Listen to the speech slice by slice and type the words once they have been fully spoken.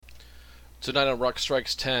Tonight on Rock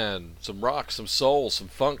Strikes 10, some rock, some soul, some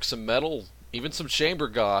funk, some metal, even some chamber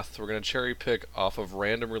goth. We're going to cherry pick off of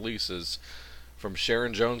random releases from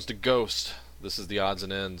Sharon Jones to Ghost. This is the odds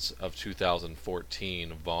and ends of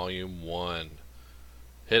 2014, Volume 1.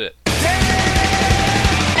 Hit it.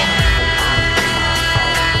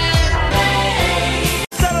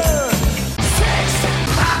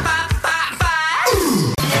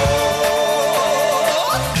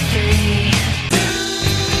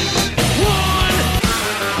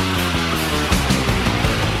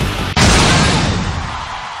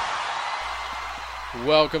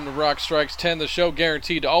 Welcome to Rock Strikes 10, the show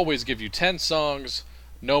guaranteed to always give you 10 songs,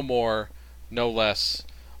 no more, no less.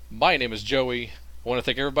 My name is Joey. I want to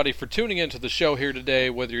thank everybody for tuning into the show here today,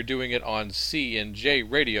 whether you're doing it on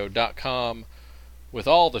cnjradio.com with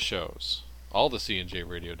all the shows, all the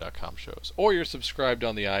cnjradio.com shows, or you're subscribed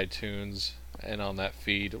on the iTunes and on that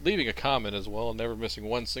feed, leaving a comment as well, never missing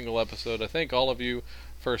one single episode. I thank all of you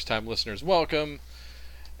first-time listeners. Welcome.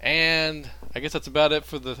 And I guess that's about it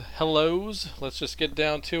for the hellos. Let's just get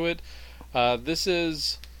down to it. This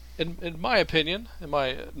is, in my opinion, in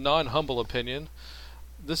my non-humble opinion,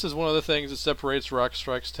 this is one of the things that separates Rock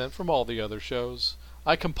Strikes 10 from all the other shows.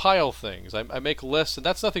 I compile things. I make lists, and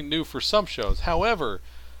that's nothing new for some shows. However,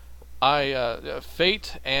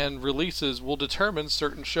 fate and releases will determine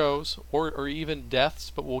certain shows, or even deaths,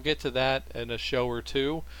 but we'll get to that in a show or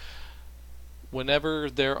two. Whenever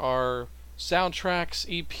there are soundtracks,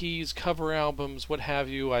 EPs, cover albums, what have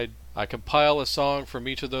you, I compile a song from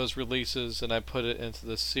each of those releases and I put it into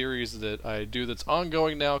the series that I do that's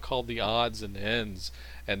ongoing now called The Odds and Ends.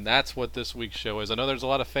 And that's what this week's show is. I know there's a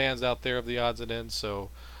lot of fans out there of The Odds and Ends, so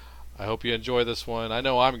I hope you enjoy this one. I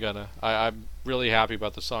know I'm gonna. I'm really happy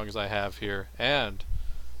about the songs I have here. And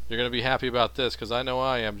you're gonna be happy about this, because I know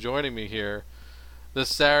I am. Joining me here this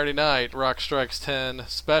Saturday night, Rock Strikes 10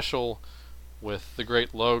 special with the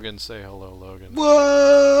great Logan. Say hello, Logan.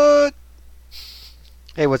 What?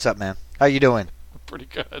 Hey, what's up, man? How you doing? Pretty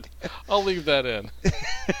good. I'll leave that in.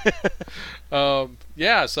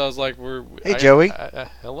 Yeah, so I was like, Hey, Joey.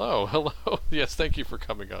 Hello. Yes, thank you for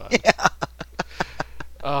coming on.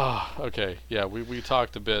 Yeah. Okay. Yeah, we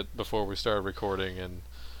talked a bit before we started recording, and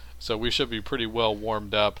so we should be pretty well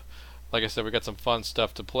warmed up. Like I said, we got some fun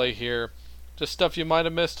stuff to play here. Just stuff you might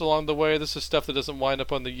have missed along the way. This is stuff that doesn't wind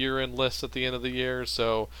up on the year-end list at the end of the year,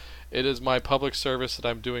 so it is my public service that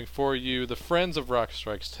I'm doing for you, the friends of Rock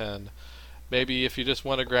Strikes 10. Maybe if you just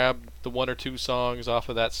want to grab the one or two songs off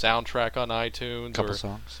of that soundtrack on iTunes, couple or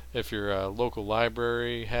songs. If your local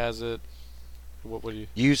library has it, what would you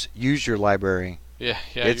use your library? Yeah.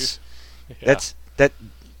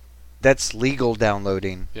 That's legal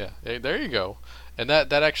downloading. Yeah, hey, there you go. And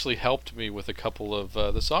that actually helped me with a couple of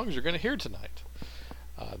the songs you're going to hear tonight.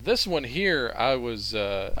 This one here, I will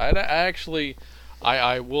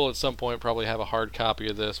at some point probably have a hard copy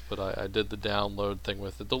of this, but I did the download thing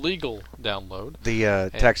with it, the legal download.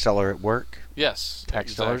 The tax dollar at work. Yes,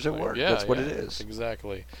 tax dollars at work. Yeah, that's what it is.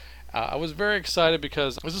 Exactly. I was very excited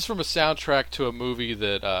because this is from a soundtrack to a movie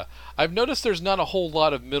that I've noticed there's not a whole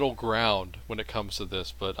lot of middle ground when it comes to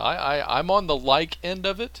this, but I'm on the like end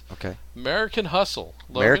of it. Okay. American Hustle.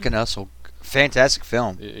 Logan? American Hustle, fantastic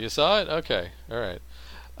film. You saw it? Okay, all right.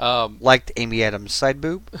 Liked Amy Adams' side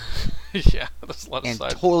boob. Yeah, there's a lot of and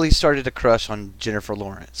side. Totally started a crush on Jennifer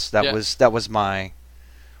Lawrence. That was my.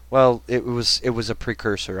 Well, it was a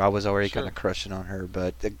precursor. I was already kind of crushing on her,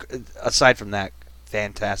 but aside from that,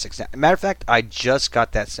 fantastic. Matter of fact, I just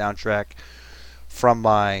got that soundtrack from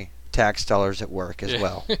my tax dollars at work as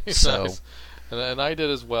well. So, nice. And I did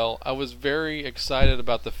as well. I was very excited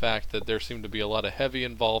about the fact that there seemed to be a lot of heavy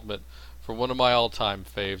involvement from one of my all-time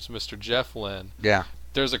faves, Mr. Jeff Lynne. Yeah.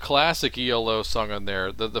 There's a classic ELO song on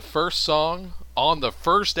there. The first song on the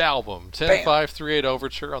first album, 10538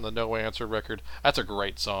 Overture on the No Answer record. That's a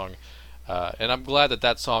great song. And I'm glad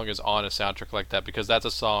that song is on a soundtrack like that, because that's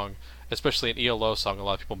a song, especially an ELO song, a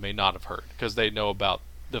lot of people may not have heard because they know about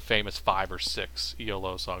the famous 5 or 6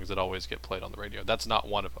 ELO songs that always get played on the radio. That's not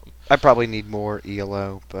one of them. I probably need more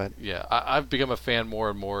ELO, but yeah, I've become a fan more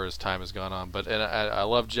and more as time has gone on. But I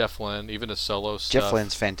love Jeff Lynne, even his solo stuff. Jeff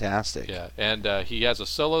Lynne's fantastic. Yeah, and he has a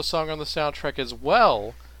solo song on the soundtrack as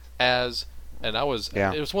well as. And it was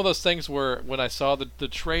one of those things where when I saw the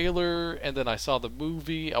trailer and then I saw the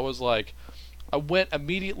movie, I was like, I went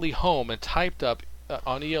immediately home and typed up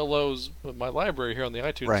on ELO's, my library here on the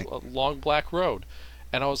iTunes, Long Black Road.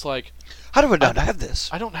 And I was like, how do I not have this?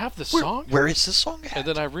 I don't have this song. Where is this song at? And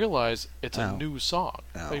then I realized it's a new song.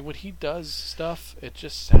 No. I mean, when he does stuff, it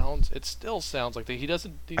still sounds like that. He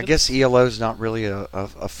doesn't. I guess ELO's not really a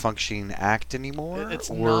functioning act anymore? It's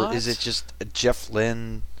or not. Is it just a Jeff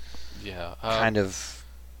Lynne Yeah. kind of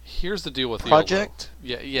here's the deal with project.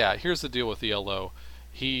 Yeah. Here's the deal with ELO.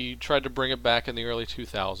 He tried to bring it back in the early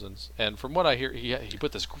 2000s, and from what I hear, he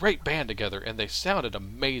put this great band together, and they sounded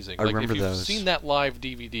amazing. I remember if you've those. seen that live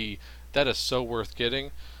DVD, that is so worth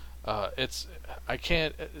getting.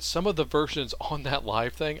 Some of the versions on that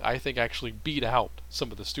live thing, I think, actually beat out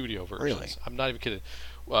some of the studio versions. Really? I'm not even kidding.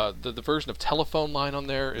 The version of Telephone Line on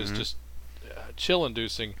there is just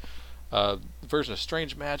chill-inducing. The version of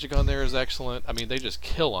Strange Magic on there is excellent. I mean, they just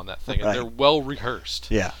kill on that thing, and they're well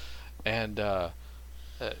rehearsed. Yeah. And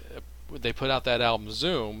they put out that album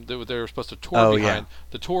Zoom that they were supposed to tour behind. Yeah.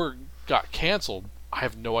 The tour got canceled. I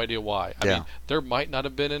have no idea why. I mean, there might not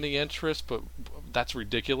have been any interest, but that's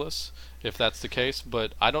ridiculous if that's the case.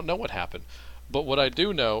 But I don't know what happened. But what I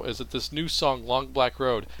do know is that this new song, Long Black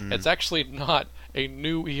Road, it's actually not a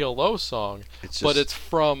new ELO song, but it's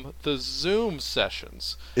from the Zoom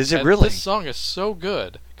sessions. Is it and really? This song is so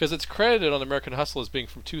good because it's credited on American Hustle as being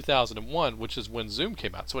from 2001, which is when Zoom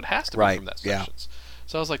came out. So it has to be from that sessions.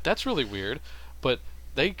 So I was like, that's really weird. But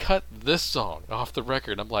they cut this song off the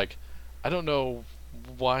record. I'm like, I don't know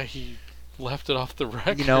why he left it off the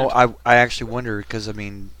record. You know, I actually wonder because I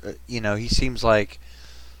mean, he seems like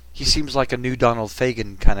a new Donald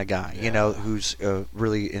Fagen kind of guy. Yeah. You know, who's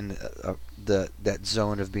really in that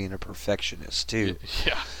zone of being a perfectionist too.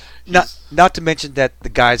 Yeah. Not to mention that the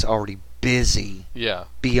guy's already busy. Yeah.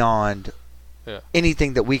 Beyond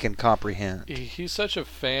anything that we can comprehend. He's such a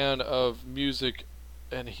fan of music.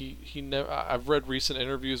 And I've read recent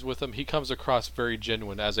interviews with him. He comes across very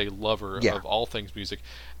genuine as a lover of all things music,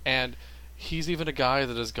 and he's even a guy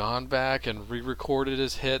that has gone back and re-recorded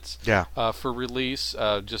his hits for release,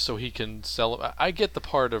 just so he can sell them. I get the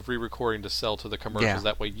part of re-recording to sell to the commercials.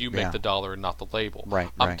 That way, you make the dollar and not the label.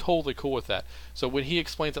 I'm totally cool with that. So when he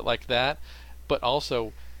explains it like that, but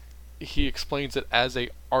also he explains it as a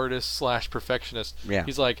artist / perfectionist.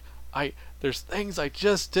 He's like, there's things I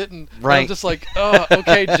just didn't. I'm just like, oh,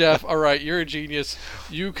 okay, Jeff. All right, you're a genius.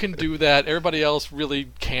 You can do that. Everybody else really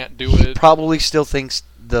can't do it. Probably still thinks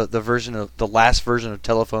the last version of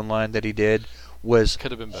Telephone Line that he did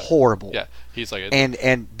could have been horrible. Yeah, he's like,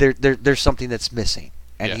 and there's something that's missing,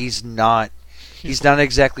 and he's not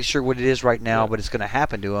exactly sure what it is right now, but it's going to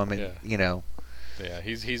happen to him, and Yeah,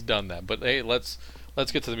 he's done that. But hey, let's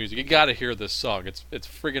get to the music. You got to hear this song. It's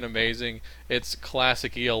friggin' amazing. It's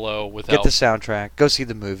classic ELO without... Get the soundtrack. Go see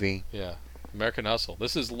the movie. Yeah. American Hustle.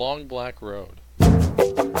 This is Long Black Road.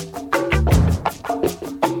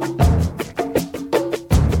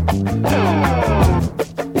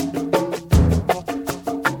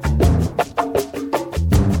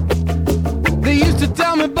 They used to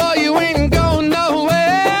tell me, boy, you ain't going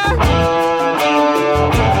nowhere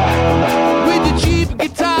with your cheap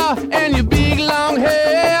guitar and your big long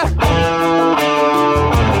hair.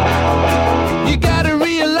 You gotta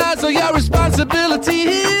realize all your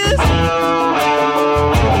responsibilities.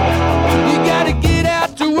 You gotta get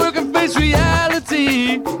out to work and face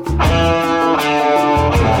reality. You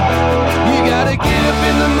gotta get up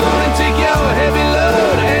in the morning, take your heavy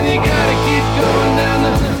load, and you gotta keep going down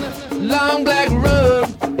the long black road.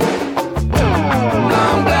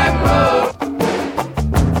 Long black road.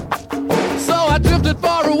 So I drifted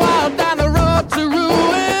for a while down the road to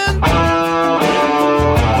ruin.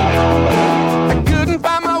 I couldn't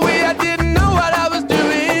find my way, I didn't know what I was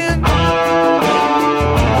doing.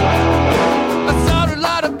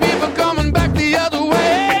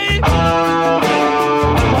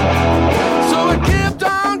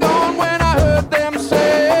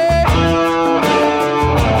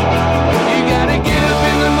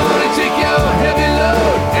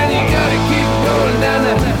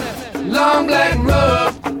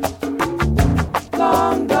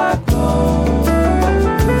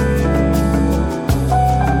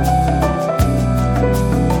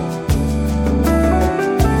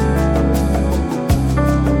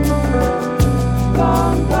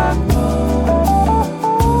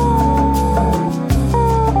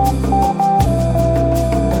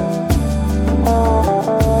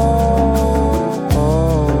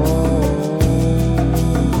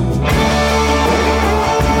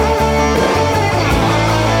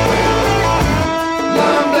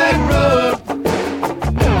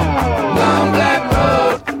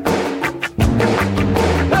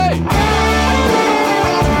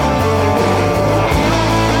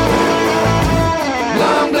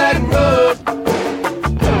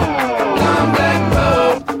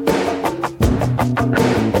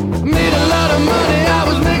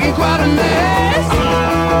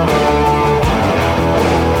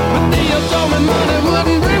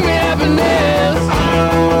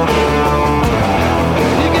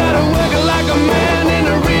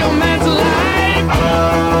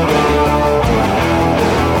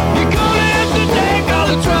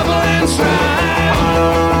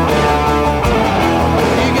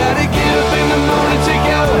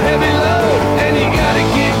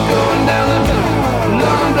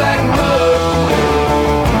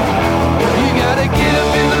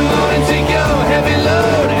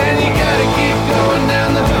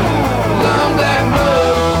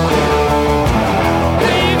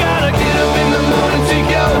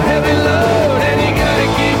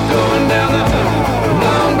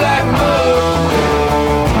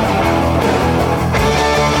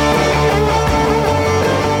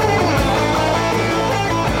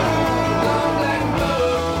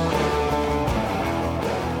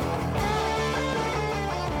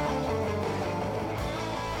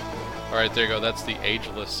 right, there you go. That's the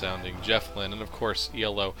ageless sounding Jeff Lynne, and of course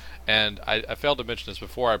ELO. And I failed to mention this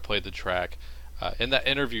before I played the track. In that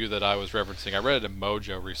interview that I was referencing, I read it in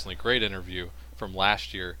Mojo recently. Great interview from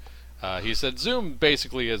last year. He said Zoom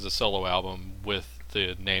basically is a solo album with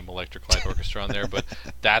the name Electric Light Orchestra on there, but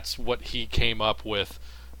that's what he came up with.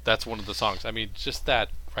 That's one of the songs. I mean, just that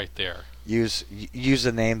right there. Use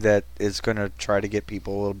a name that is going to try to get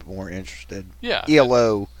people a little bit more interested. Yeah.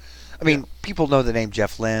 ELO. I mean, people know the name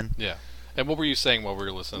Jeff Lynne. Yeah. And what were you saying while we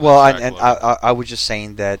were listening? Well, I was just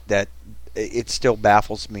saying that it still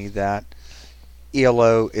baffles me that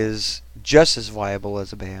ELO is just as viable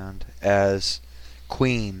as a band as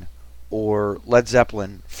Queen or Led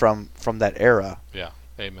Zeppelin from that era. Yeah,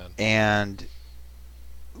 amen. And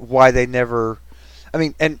why they never... I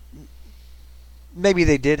mean, and maybe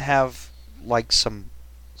they did have like some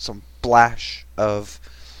flash of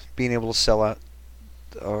being able to sell out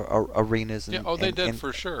arenas. And, they did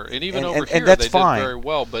for sure. And even over here, they fine. did very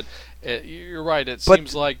well. But you're right. It but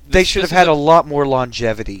seems like they should have had a lot more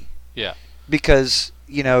longevity. Yeah. Because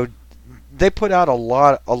they put out a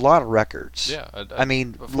lot of records. Yeah. I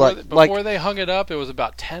mean, before they hung it up, it was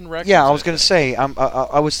about 10 records. Yeah, I was going to say.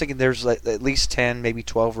 I was thinking there's like at least 10, maybe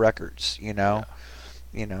 12 records. Yeah.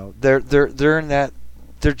 They're in that.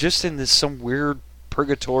 They're just in this some weird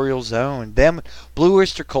purgatorial zone. Them, Blue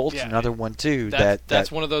Oyster Cult's another one too.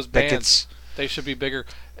 That's one of those bands. They should be bigger,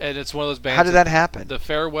 and it's one of those bands. How did that happen? The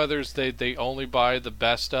Fairweathers, they only buy the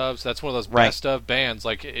best ofs. That's one of those best of bands.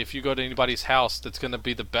 Like if you go to anybody's house, that's going to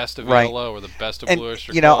be the best of ELO or the best of Blue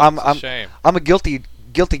Oyster Cult. It's a shame. I'm a guilty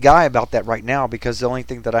guy about that right now because the only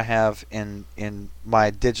thing that I have in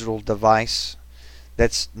my digital device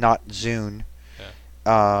that's not Zune.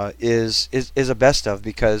 Is a best of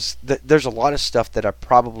because there's a lot of stuff that I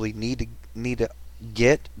probably need to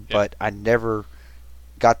get, but I never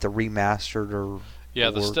got the remastered or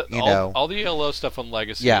all the ELO stuff on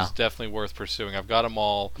Legacy is definitely worth pursuing. I've got them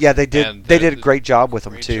all. Yeah, they did. They did a great job with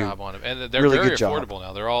them too. Great job on them, and they're really very good job. affordable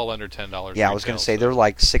now. They're all under $10. Yeah, I was going to say they're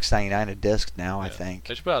like $6.99 a disc now. I think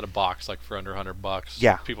they should put out a box like for under $100.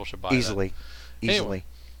 Yeah, people should buy easily. Anyway.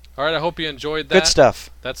 All right, I hope you enjoyed that. Good stuff.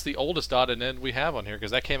 That's the oldest odd and end we have on here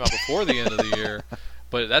because that came out before the end of the year.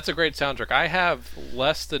 But that's a great soundtrack. I have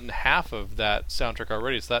less than half of that soundtrack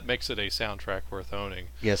already, so that makes it a soundtrack worth owning.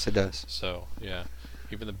 Yes, it does. So, yeah.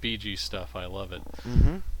 Even the Bee Gees stuff, I love it.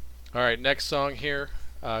 Mm-hmm. All right, next song here.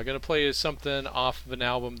 Going to play is something off of an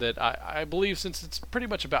album that I believe, since it's pretty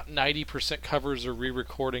much about 90% covers or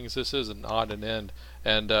re-recordings, this is an odd and end.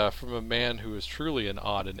 And from a man who is truly an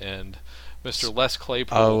odd and end, Mr. Les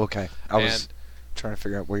Claypool. Oh, okay. I was trying to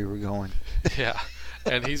figure out where you were going. Yeah.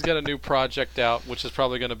 And he's got a new project out, which is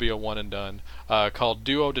probably going to be a one and done, called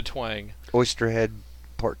Duo de Twang. Oysterhead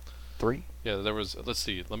Part 3? Yeah, there was, let's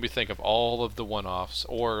see, let me think of all of the one-offs,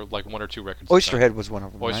 or like one or two records. Oysterhead was one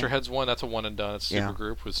of them, Oysterhead's one, that's a one and done. It's a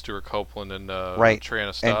supergroup with Stuart Copeland and Trey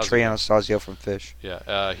Anastasio. And Trey Anastasio from Fish.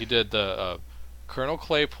 Yeah, he did the Colonel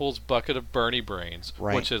Claypool's Bucket of Bernie Brains,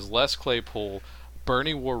 which is Les Claypool,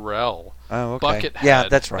 Bernie Worrell, Buckethead, yeah,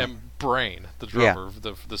 that's right. and Brain, the drummer,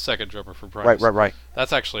 the second drummer for Primus. Right.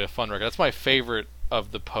 That's actually a fun record. That's my favorite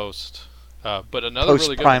of the post. But another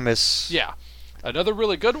really good Primus. Yeah. Another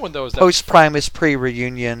really good one, though, is that... Post-Primus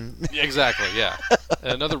pre-reunion. Exactly, yeah.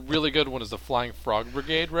 And another really good one is the Flying Frog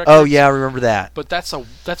Brigade record. Oh, yeah, I remember that. But that's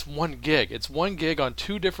one gig. It's one gig on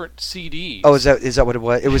two different CDs. Oh, is that what it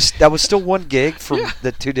was? That was still one gig from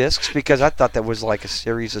the two discs? Because I thought that was like a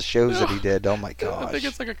series of shows that he did. Oh, my gosh. I think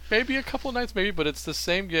it's like maybe a couple of nights, but it's the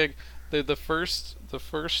same gig. The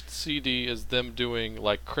first CD is them doing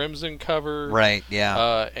like Crimson cover, right?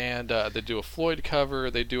 Yeah, and they do a Floyd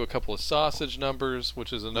cover. They do a couple of Sausage numbers,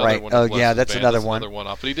 which is another one. Oh yeah, that's another one. Another one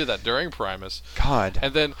off. But he did that during Primus. God.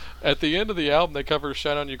 And then at the end of the album, they cover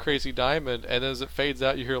 "Shine On You Crazy Diamond," and as it fades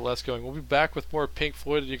out, you hear Les going, "We'll be back with more Pink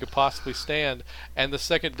Floyd than you could possibly stand." And the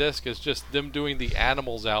second disc is just them doing the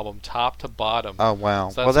Animals album, top to bottom. Oh wow!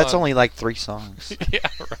 So that's only like 3 songs. Yeah,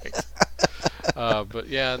 right. But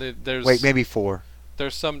yeah, there's maybe 4.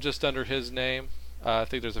 There's some just under his name. I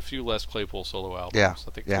think there's a few Les Claypool solo albums. Yeah,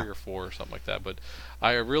 I think 3 or 4 or something like that. But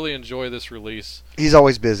I really enjoy this release. He's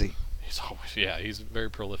always busy. He's a very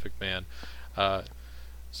prolific man.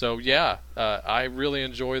 So yeah, I really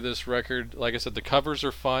enjoy this record. Like I said, the covers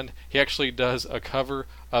are fun. He actually does a cover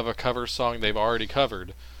of a cover song they've already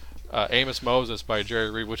covered, Amos Moses by Jerry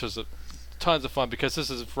Reed, which is tons of fun because this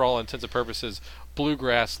is, for all intents and purposes,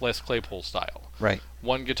 bluegrass Les Claypool style. Right.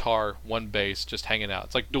 One guitar, one bass, just hanging out.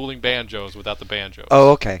 It's like dueling banjos without the banjos. Oh,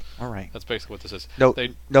 okay. All right. That's basically what this is.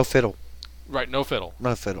 No fiddle. Right, no fiddle.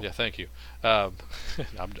 No fiddle. Yeah, thank you. I'm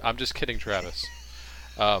just kidding, Travis.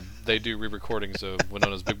 They do re-recordings of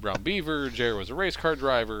Winona's Big Brown Beaver, Jerry Was a Race Car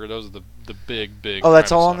Driver. Those are the big. Oh, that's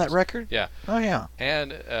Primus all on songs. that record? Yeah. Oh, yeah.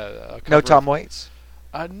 And a No cover Tom of- Waits?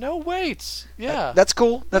 No Waits. Yeah. That's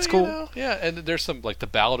cool. That's You cool. know, yeah, and there's some like the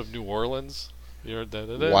Ballad of New Orleans.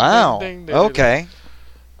 Wow. Okay.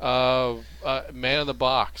 Man in the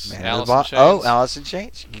Box. Man in the Alice in Box. Chains. Oh, Alice in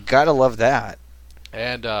Chains. You gotta love that.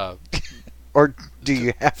 And Or do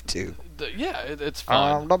you have to? it's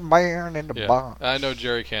fun. I'm the man in the Yeah. box. I know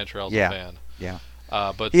Jerry Cantrell's Yeah. a fan. Yeah.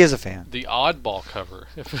 But He is a fan. the oddball cover,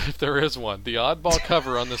 if there is one, the oddball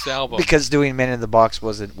cover on this album. Because doing Men in the Box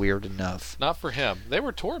wasn't weird enough. Not for him. They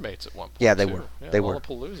were tour mates at one point. Yeah, they too. were. Yeah, They were.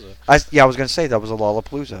 Lollapalooza. I was going to say that was a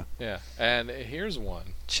Lollapalooza. Yeah, and here's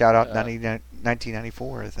one. Shout out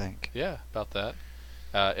 1994, I think. Yeah, about that.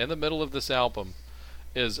 In the middle of this album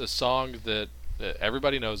is a song that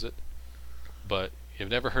everybody knows it, but you've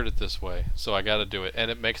never heard it this way, so I got to do it, and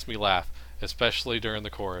it makes me laugh, especially during the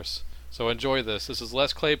chorus. So enjoy this. This is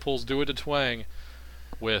Les Claypool's Do It to Twang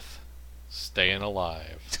with Staying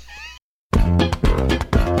Alive.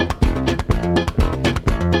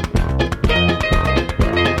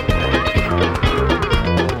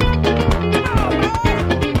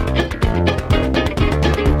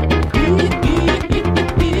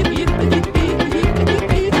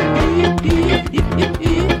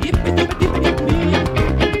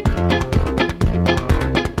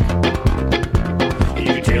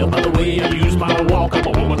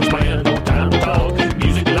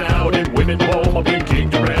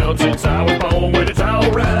 Since I was born, but it's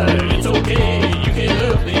alright, it's okay. You can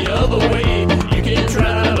look the other way, you can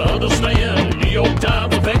try to understand. New York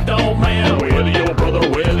Times effect on man. Whether your brother,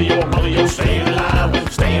 whether your mother, you're staying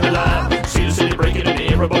alive, staying alive. See the city breaking and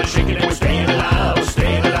everybody shaking and we're staying alive,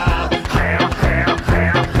 staying alive.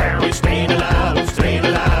 How, we're staying alive, staying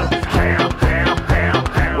alive.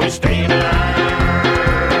 How, we're staying alive.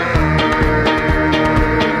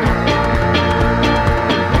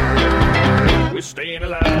 We're staying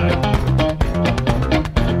alive.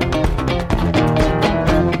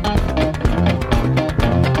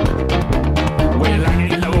 Well, I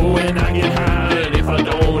get low and I get high, and if I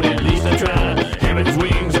don't, at least I try. Heaven's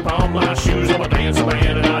wings upon my shoes, I'm a dancer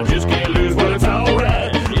man, and I just can't lose. Well, it's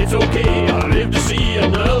alright, it's okay. I live to see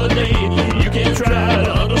another day. You can try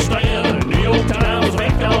to understand. New York Times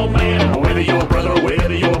effect on man. Whether your brother,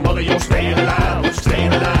 whether your mother, you're staying alive,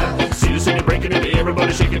 staying alive. See the city breaking and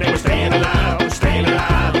everybody shaking, and we're staying alive, staying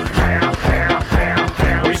alive.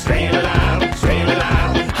 How, we're staying alive, staying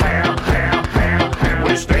alive. How,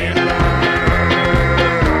 we're staying alive.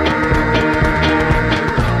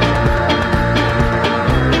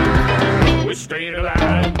 We're staying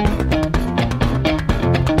alive.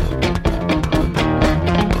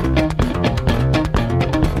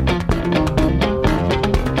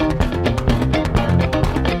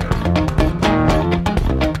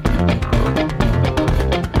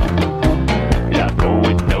 Not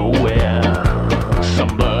going nowhere.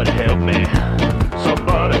 Somebody help me.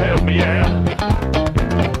 Somebody help me out.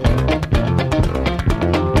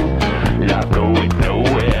 Not going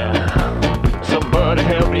nowhere. Somebody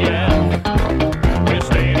help me out. We're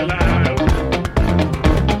staying alive.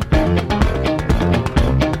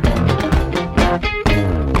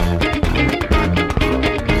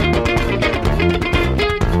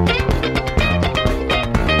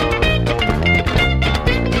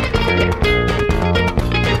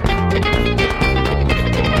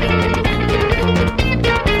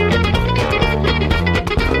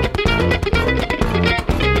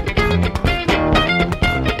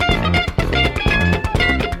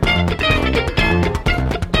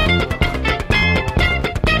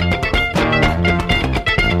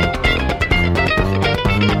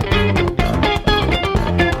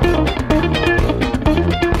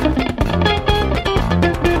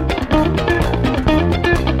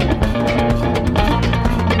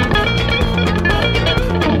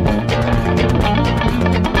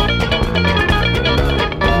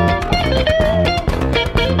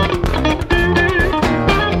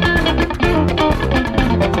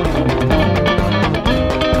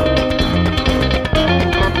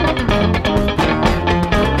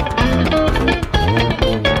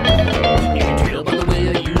 You can tell by the way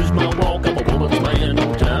I use my walk, I'm a woman's man,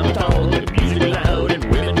 no time to talk. The music loud and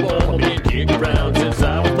women walk, been kicked around since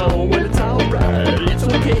I was born. Well, it's alright, it's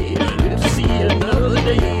okay. Live to see another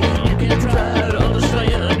day. You can try to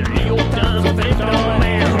understand. New York Times effect on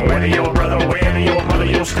man. Whether your brother, whether your mother,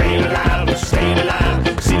 you're staying alive, staying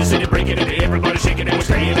alive. See the city breaking and everybody shaking and we're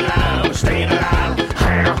staying alive, staying alive.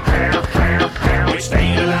 How, we're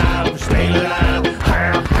staying alive, staying alive.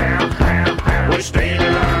 How, we're staying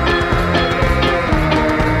alive.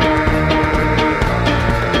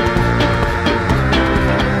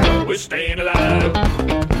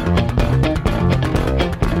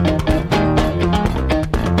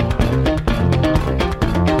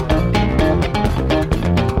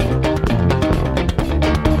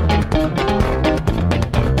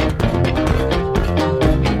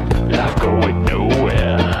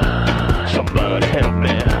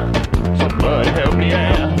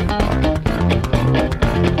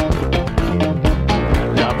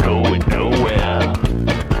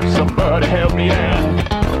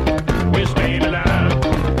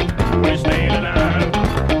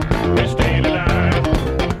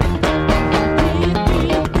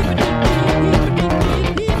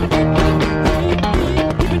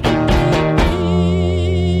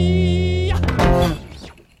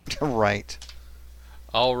 right.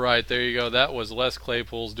 All right, there you go. That was Les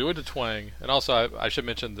Claypool's "Do It to Twang," and also I should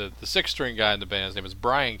mention the six-string guy in the band. His name is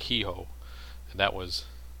Brian Kehoe, and that was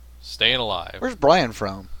 "Staying Alive." Where's Brian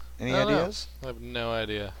from? Any I don't know. ideas? I have no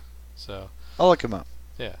idea. So I'll look him up.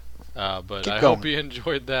 yeah, but Keep I going. hope you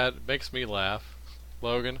enjoyed that. It makes me laugh.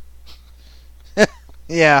 Logan,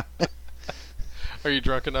 Yeah. are you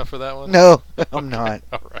drunk enough for that one? No, I'm not.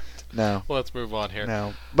 All right. No. Well, let's move on here.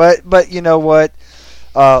 No. But you know what?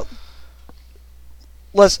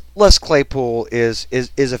 Les Claypool is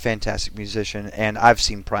a fantastic musician, and I've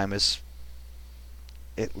seen Primus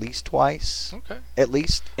at least twice. Okay. At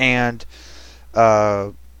least, and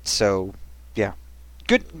so yeah,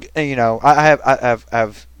 good. You know, I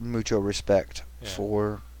have mucho respect Yeah.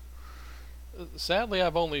 for. Sadly,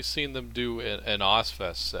 I've only seen them do an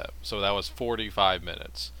Ozfest set, so that was 45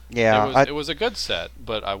 minutes. Yeah, it was a good set,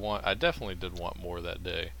 but I definitely did want more that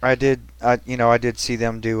day. I did. I did see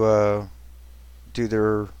them do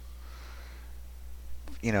their.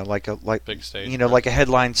 You know, like Big stage. you know, like a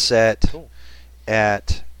headline set Cool.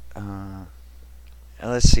 at.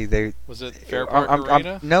 Let's see. They Was it Fairpark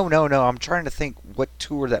Arena? No. I'm trying to think what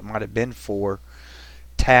tour that might have been for.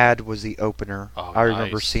 Tad was the opener. Oh, I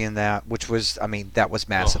remember nice. seeing that, which was, I mean, that was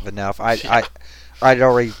massive Oh, enough. yeah. I'd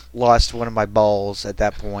already lost one of my balls at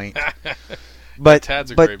that point. But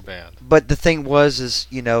Tad's a but, great band. But the thing was,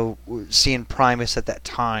 you know, seeing Primus at that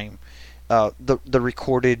time, the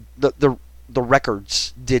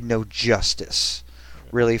records did no justice,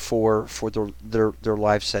 really, for their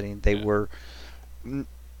live setting. They were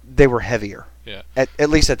heavier. Yeah. At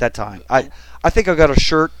least at that time. I think I got a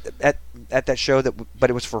shirt at that show but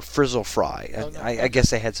it was for Frizzle Fry. Oh, no. I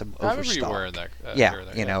guess they had some I remember overstock. you wearing that. Yeah, wearing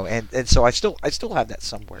that, you know, and so I still have that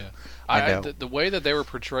somewhere. Yeah. I know. The way that they were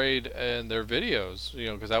portrayed in their videos, you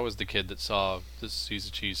know, because I was the kid that saw the C's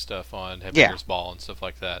of Cheese stuff on Headbangers Ball and stuff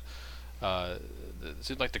like that. It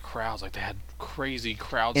seemed like the crowds, like they had crazy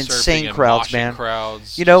crowd Insane surfing and crowds, moshing man.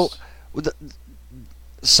 crowds. You know, just-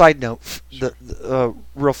 side note, the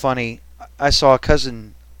real funny. I saw a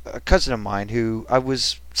cousin of mine who I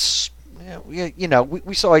was, you know,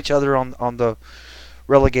 we saw each other on the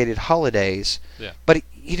relegated holidays. Yeah. But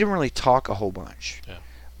he didn't really talk a whole bunch. Yeah.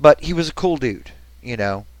 But he was a cool dude, you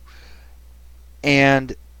know.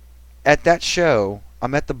 And at that show,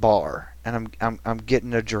 I'm at the bar and I'm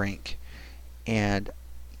getting a drink, and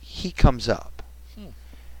he comes up,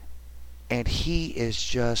 and he is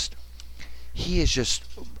just.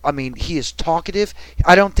 I mean, he is talkative.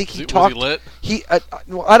 I don't think he talked. Was he lit?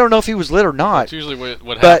 Well, I don't know if he was lit or not. That's usually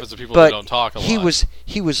what happens to people who don't talk a lot.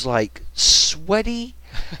 He was like sweaty,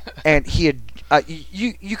 and he had.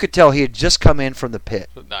 You could tell he had just come in from the pit,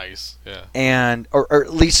 Nice, yeah. and or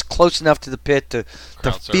at least close enough to the pit to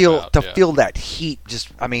Crowd surf feel out, yeah. feel that heat.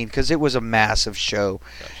 Just because it was a massive show,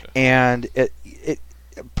 Gotcha. and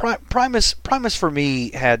Primus for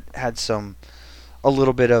me had some a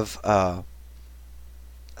little bit of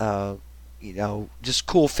you know, just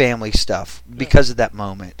cool family stuff because of that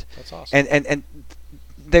moment. That's awesome. And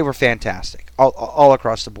they were fantastic all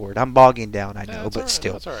across the board. I'm bogging down, I know, that's but all right,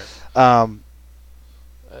 still. That's all right.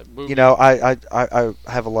 You know, I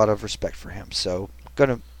have a lot of respect for him, so I'm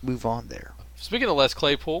gonna move on there. Speaking of Les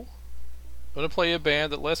Claypool, I'm going to play you a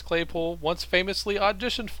band that Les Claypool once famously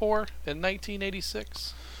auditioned for in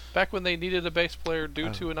 1986, back when they needed a bass player due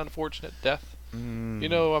to an unfortunate death. You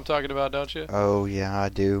know who I'm talking about, don't you? Oh yeah, I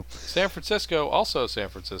do. San Francisco, also San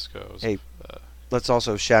Francisco's. Hey, let's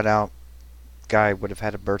also shout out guy would have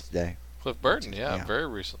had a birthday. Cliff Burton, yeah, Yeah. very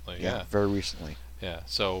recently. Yeah, very recently. Yeah,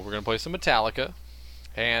 so we're going to play some Metallica.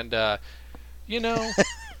 And, you know,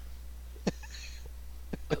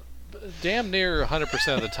 damn near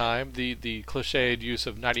 100% of the time, the cliched use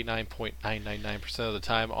of 99.999% of the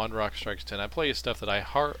time on Rock Strikes 10, I play you stuff that I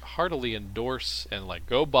heartily endorse and, like,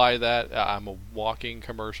 go buy that. I'm a walking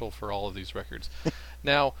commercial for all of these records.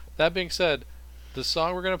 Now, that being said, the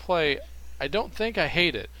song we're going to play, I don't think I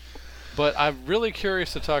hate it. But I'm really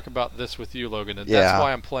curious to talk about this with you, Logan, and that's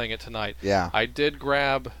why I'm playing it tonight. Yeah. I did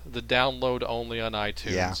grab the download only on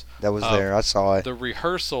iTunes. Yeah, that was there. I saw it. The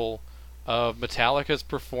rehearsal of Metallica's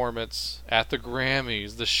performance at the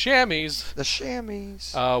Grammys, the Shammies, The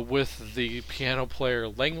Shammies. with the piano player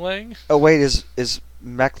Lang Lang. Oh wait, is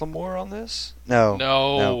Macklemore on this? No.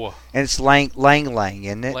 No. And it's Lang,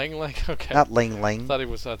 isn't it? Lang Lang, okay. Not Lang Lang. I thought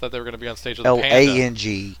they were going to be on stage with the Panda.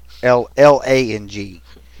 L-A-N-G. L-A-N-G.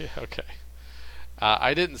 Yeah, okay.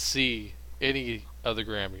 I didn't see any of the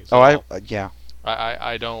Grammys. Oh, at all. yeah.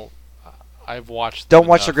 I I've watched them Don't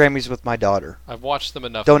watch the enough. Grammys with my daughter. I've watched them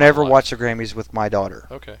enough. Don't in my ever life. watch the Grammys with my daughter.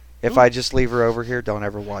 Okay. If I just leave her over here, don't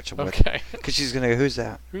ever watch them with her. Okay. Because she's going to go, who's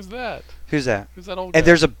that? Who's that? Who's that? Who's that old guy? And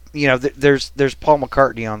there's a, there's Paul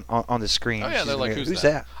McCartney on the screen. Oh yeah, She's they're gonna like, go, who's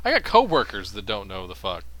that? I got coworkers that don't know the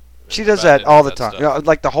fuck. She does about that all the that time. stuff.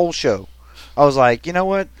 Like the whole show. I was like, you know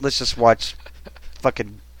what? Let's just watch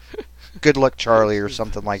fucking Good Luck Charlie or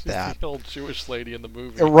something like She's that. the old Jewish lady in the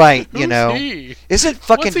movie. Right, Who's you know. he? Isn't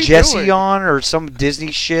fucking What's he Jessie doing? on or some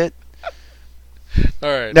Disney shit? All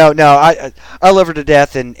right. No, I love her to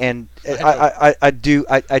death, and I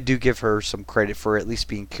do give her some credit for at least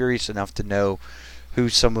being curious enough to know who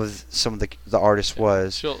some of the artist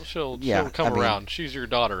was. She'll Yeah, come I mean- around. She's your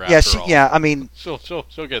daughter after all. I mean, She'll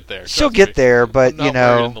get there. she'll Trust get me. there, but I'm not you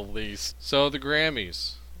worried in know, the least. So the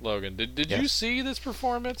Grammys, Logan. Did you Yes. see this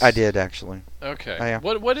performance? I did actually. Okay. Yeah.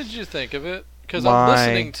 What did you think of it? Because I'm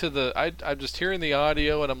listening to I'm just hearing the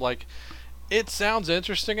audio and I'm like, it sounds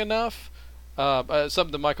interesting enough.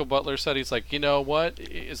 Something that Michael Butler said, he's like, you know what?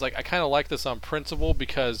 It's like I kind of like this on principle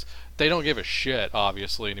because they don't give a shit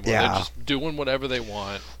obviously anymore. Yeah. They're just doing whatever they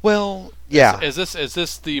want. Well, yeah. Is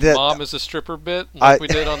this the That- mom is a stripper bit like we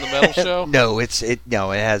did on the metal show? No, it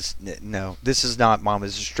has no. This is not Mom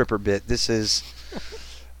is a stripper bit. This is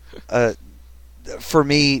for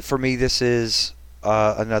me this is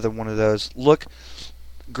another one of those. Look,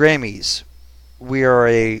 Grammys. We are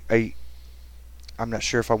a I'm not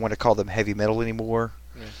sure if I want to call them heavy metal anymore.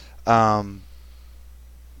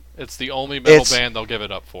 It's the only metal It's- band they'll give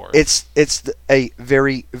it up for. It's a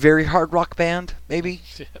very very hard rock band, maybe.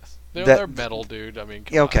 Yes. They're, that- they're metal, dude. I mean,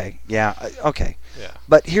 come Yeah, on. okay, yeah, okay. Yeah.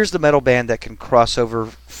 But here's the metal band that can cross over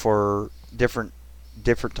for different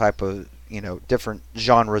type of different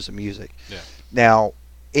genres of music. Yeah. Now,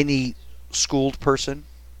 any schooled person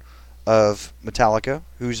of Metallica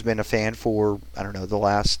who's been a fan for I don't know the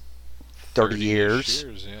last 30 years,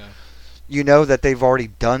 yeah. you know that they've already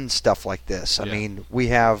done stuff like this. I Yeah. mean, we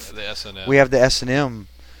have The S&M. the S&M,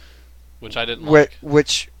 which I didn't like.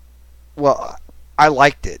 which, well, I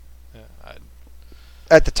liked it. Yeah,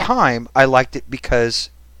 At the time, I liked it because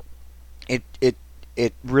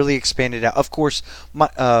it really expanded out. Of course,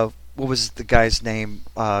 what was the guy's name?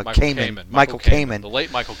 Michael Kamen. Michael Kamen. The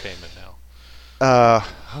late Michael Kamen now.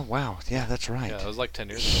 Oh wow, yeah, that's right. Yeah, it was like 10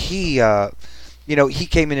 years ago. He, he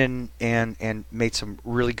came in and made some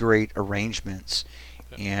really great arrangements,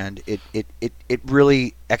 and it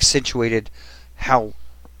really accentuated how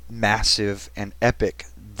massive and epic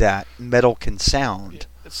that metal can sound.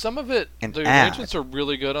 Some of it, And the add. arrangements are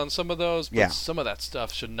really good on some of those, but Yeah. some of that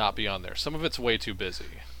stuff should not be on there. Some of it's way too busy.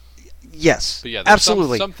 Yes, But yeah, there's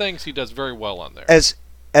absolutely. Some things he does very well on there. As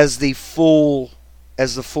the full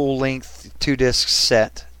length 2-disc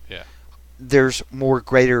set, Yeah. there's more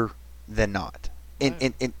greater than not.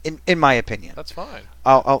 In my opinion, That's fine.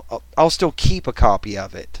 I'll still keep a copy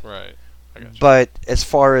of it. Right. I got you. But as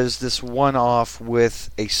far as this one-off with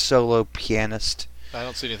a solo pianist, I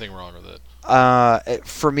don't see anything wrong with it.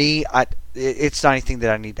 for me, it's not anything that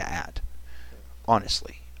I need to add.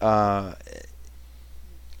 Honestly,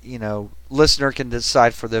 listener can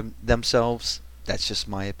decide for themselves. That's just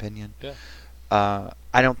my opinion. Yeah.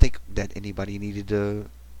 I don't think that anybody needed to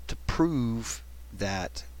prove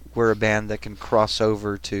that we're a band that can cross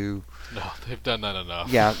over to. No, they've done that enough.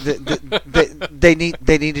 Yeah, they need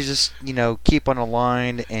to just keep on a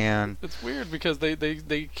line and. It's weird because they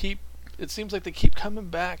keep. It seems like they keep coming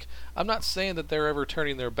back. I'm not saying that they're ever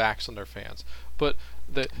turning their backs on their fans, but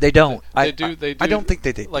They don't. They do. They do. I don't think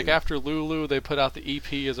they did. Like after Lulu, they put out the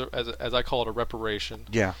EP as I call it, a reparation.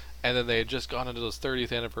 Yeah. And then they had just gone into those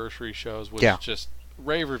 30th anniversary shows, which Yeah. just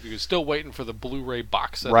rave reviews. Still waiting for the Blu-ray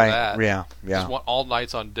box set Right. of that. Yeah. Yeah. Just want all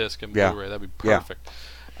nights on disc and Yeah. Blu-ray. That'd be Yeah. perfect.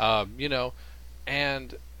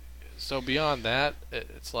 And so beyond that,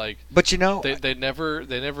 it's like But they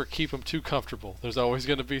never keep them too comfortable. There's always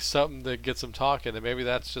going to be something that gets them talking, and maybe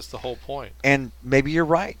that's just the whole point. and maybe you're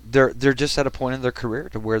right. They're just at a point in their career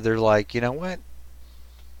to where they're like, you know what?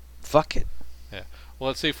 Fuck it. Yeah. Well,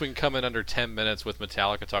 let's see if we can come in under 10 minutes with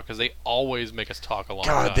Metallica talk, because they always make us talk a long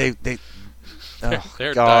God, time. they're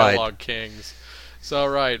They're God. dialogue kings. So,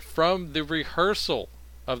 right, from the rehearsal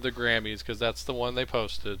of the Grammys, because that's the one they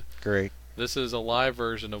posted, Great. this is a live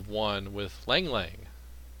version of one with Lang Lang.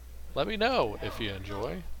 Let me know if you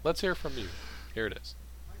enjoy. Let's hear from you. Here it is.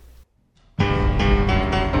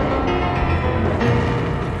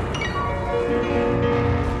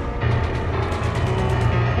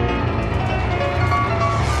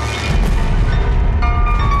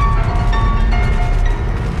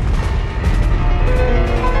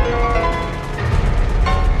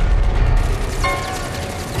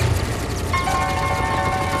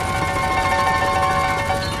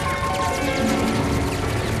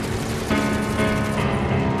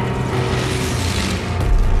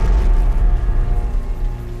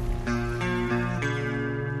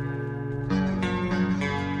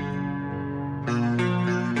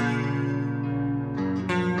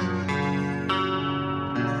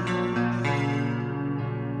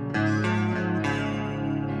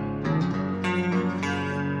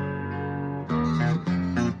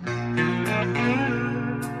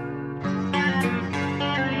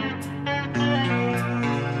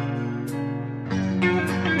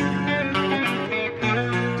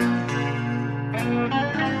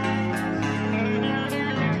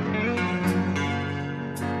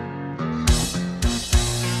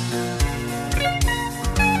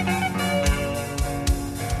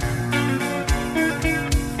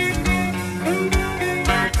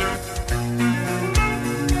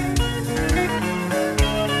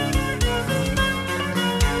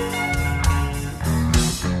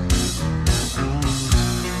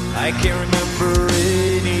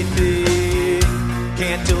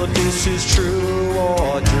 this is true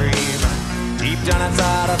or dream. Deep down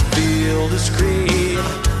inside I feel the scream.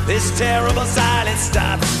 This terrible silence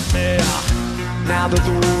stops me. Now that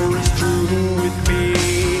the war is through with me,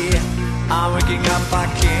 I'm waking up, I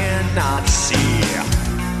cannot see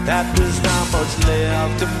that there's not much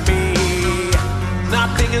left of me.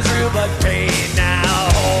 Nothing is real but pain now.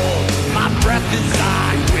 My breath as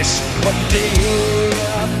I wish for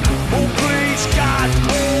death. Oh please God,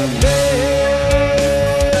 help me.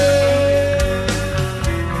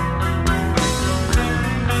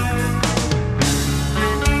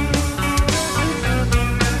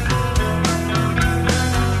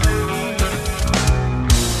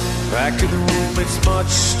 Back in the room, it's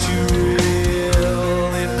much too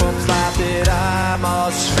real. Informs life that I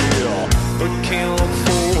must feel, but can't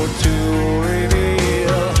afford to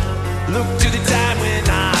reveal. Look to the time when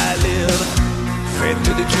I live, fed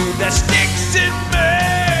through the tube that sticks in me,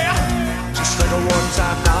 just like a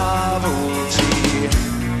one-time novelty.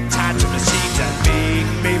 Tied to the seeds that make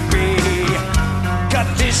me be. Cut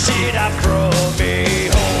this shit out from me.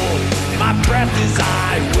 Hold my breath as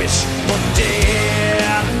I wish for death.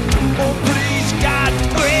 Oh, please, God,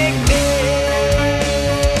 wake me.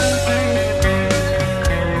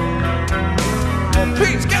 Oh,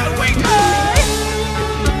 please, God, wake me.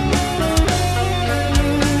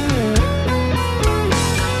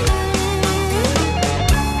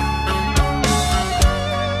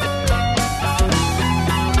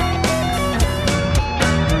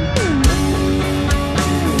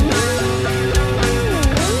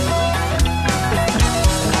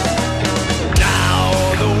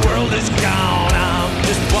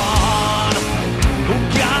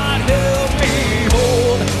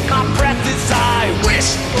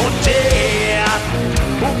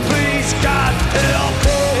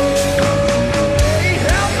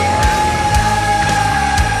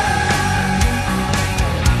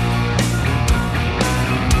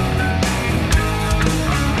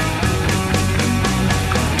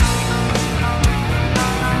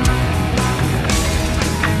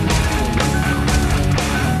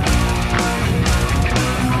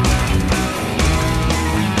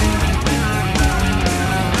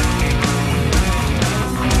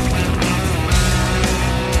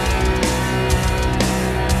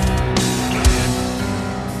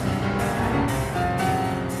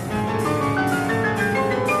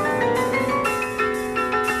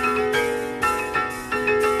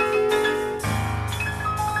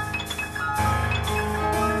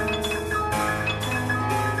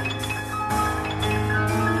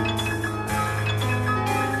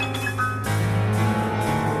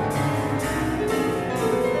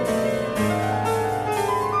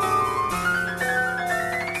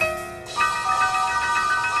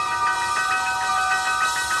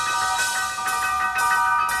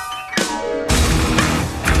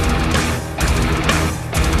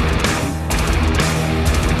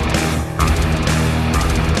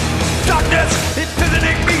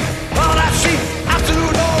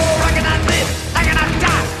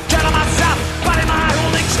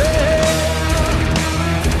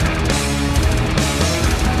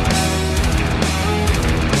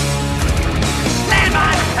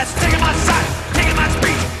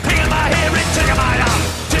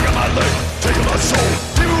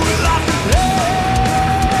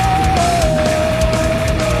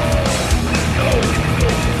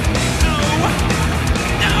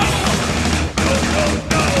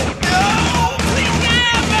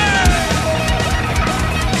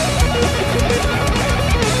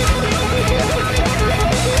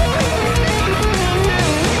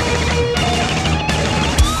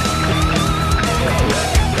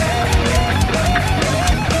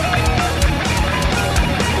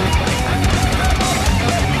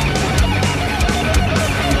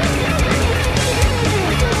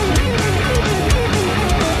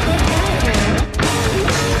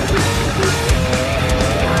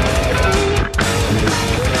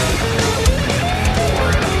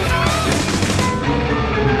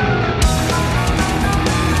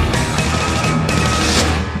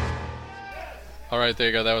 There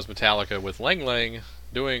you go. That was Metallica with Lang Lang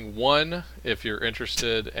doing One. If you're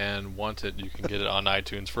interested and want it, you can get it on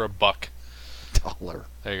iTunes for $1.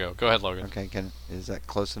 There you go. Go ahead, Logan. Okay, is that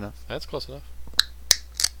close enough? That's close enough.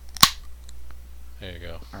 There you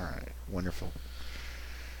go. All right, wonderful.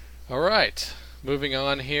 All right, moving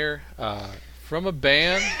on here. From a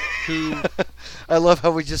band who... I love how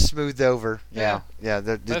we just smoothed over. Yeah. I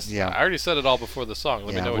already said it all before the song.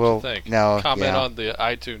 Let me know what you think. Comment on the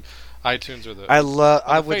iTunes or the.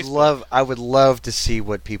 I would love to see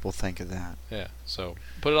what people think of that. Yeah. So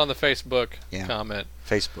put it on the Facebook. Yeah. Comment.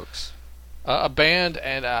 Facebooks. A band,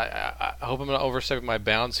 and I hope I'm not overstepping my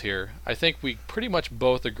bounds here. I think we pretty much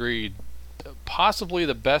both agreed, possibly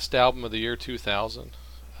the best album of the year 2000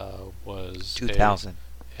 was 2000.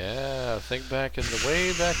 Think back in the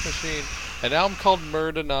Wayback Machine. An album called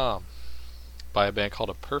Murder Nam by a band called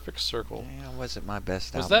A Perfect Circle. Yeah, wasn't my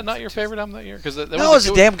best album. Was that not your favorite album that year? Because no, it was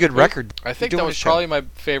a damn good record. I think that was probably my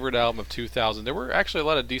favorite album of 2000. There were actually a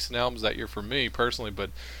lot of decent albums that year for me personally, but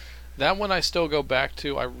that one I still go back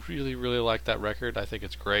to. I really, really like that record. I think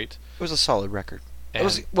it's great. It was a solid record. And it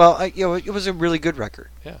was it was a really good record.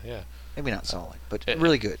 Yeah. Maybe not solid, but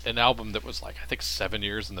really good. An album that was like, I think 7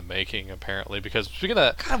 years in the making, apparently. Because speaking of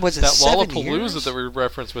that, God, was it that 7 Lollapalooza years? that we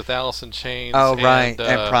referenced with Alice in Chains. Oh, right,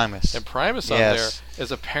 and Primus. And Primus on there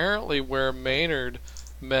is apparently where Maynard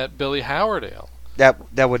met Billy Howerdale. That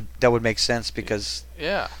would make sense because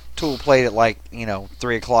Tool played at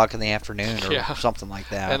 3:00 in the afternoon or something like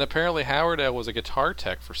that. And apparently Howerdale was a guitar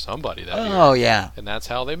tech for somebody that year. Oh yeah, and that's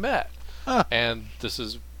how they met. Huh. And this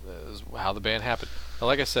is how the band happened. Now,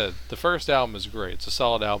 like I said, the first album is great. It's a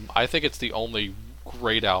solid album. I think it's the only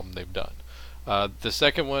great album they've done. The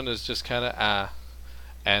second one is just kind of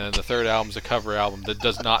and then the third album is a cover album that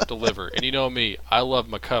does not deliver. And you know me, I love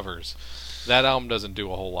my covers. That album doesn't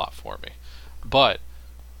do a whole lot for me. But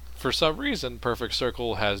for some reason, Perfect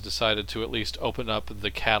Circle has decided to at least open up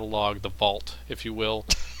the catalog, the vault, if you will,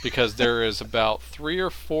 because there is about 3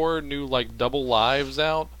 or 4 new double lives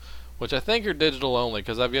out, which I think are digital only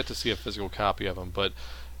because I've yet to see a physical copy of them. But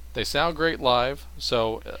they sound great live.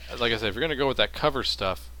 So, like I said, if you're going to go with that cover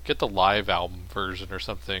stuff, get the live album version or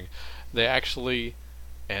something. They actually,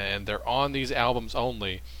 and they're on these albums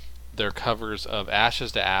only, they're covers of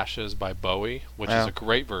Ashes to Ashes by Bowie, which is a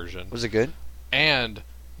great version. Was it good? And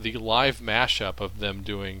the live mashup of them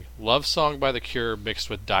doing Love Song by The Cure mixed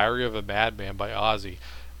with Diary of a Madman by Ozzy.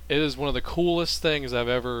 It is one of the coolest things I've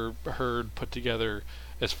ever heard put together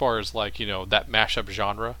as far as that mashup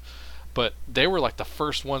genre. But they were the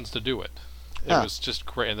first ones to do it. It was just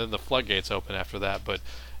great. And then the floodgates open after that, but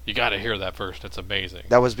you got to hear that version. It's amazing.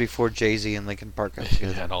 That was before Jay-Z and Linkin Park got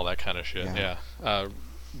together. And all that kind of shit, yeah.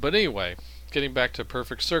 But anyway, getting back to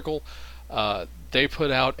Perfect Circle, they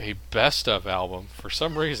put out a best of album for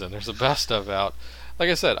some reason. There's a best of out. Like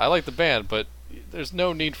I said, I like the band, but there's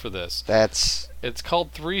no need for this. It's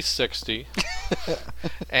called 360,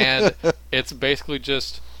 and it's basically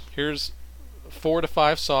just here's 4 to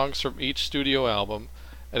 5 songs from each studio album,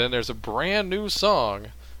 and then there's a brand new song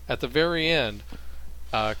at the very end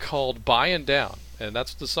called "Buying Down," and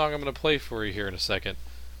that's the song I'm going to play for you here in a second.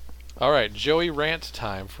 All right, Joey rant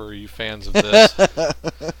time for you fans of this.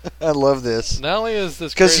 I love this. Not only is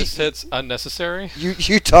this greatest hits unnecessary,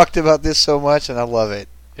 you talked about this so much, and I love it.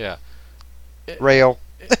 Yeah. Rail.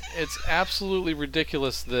 It's absolutely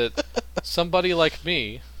ridiculous that somebody like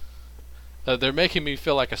me, they're making me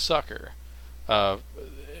feel like a sucker. I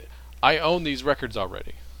own these records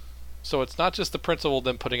already. So it's not just the principle of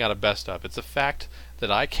them putting out a best of. It's the fact that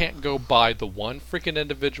I can't go buy the one freaking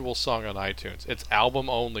individual song on iTunes. It's album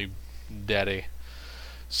only, daddy.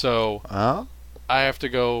 So I have to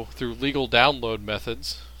go through legal download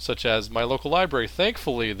methods, such as my local library.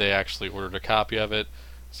 Thankfully, they actually ordered a copy of it,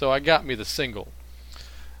 so I got me the single.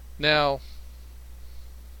 Now,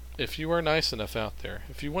 if you are nice enough out there,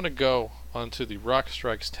 if you want to go onto the Rock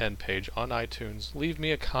Strikes 10 page on iTunes, leave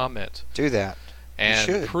me a comment. Do that.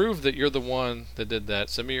 And prove that you're the one that did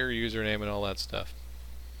that. Send me your username and all that stuff.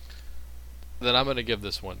 Then I'm going to give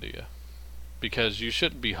this one to you. Because you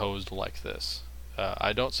shouldn't be hosed like this.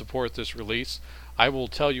 I don't support this release. I will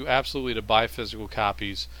tell you absolutely to buy physical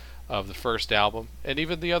copies of the first album, and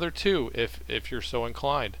even the other 2 if you're so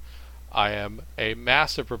inclined. I am a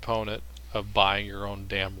massive proponent of buying your own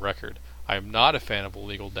damn record. I am not a fan of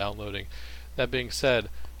illegal downloading. That being said,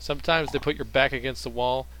 sometimes they put your back against the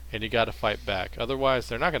wall and you got to fight back. Otherwise,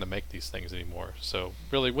 they're not going to make these things anymore. So,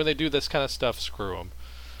 really, when they do this kind of stuff, screw them.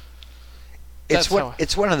 It's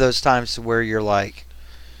one of those times where you're like,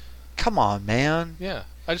 come on, man. Yeah,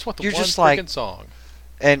 I just want the you're one just freaking song.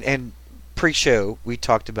 And pre-show, we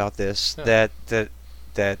talked about this, that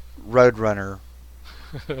Roadrunner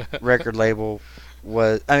record label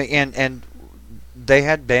was, and they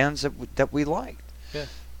had bands that we liked. Yeah.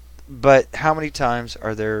 But how many times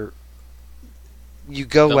are there? You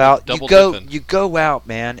go out,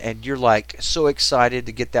 man, and you're like so excited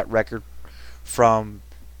to get that record from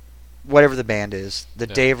whatever the band is, the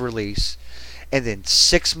day of release, and then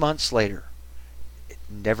 6 months later, it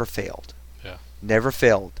never failed. Yeah. Never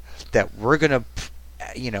failed. That we're gonna,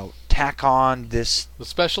 tack on the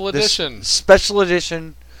special edition. Special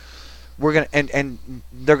edition. We're gonna and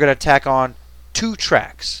they're gonna tack on 2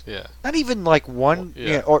 tracks. Yeah. Not even like one, Well,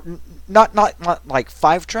 yeah. or not like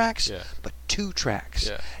 5 tracks, Yeah. but 2 tracks.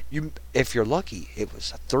 Yeah. If you're lucky, it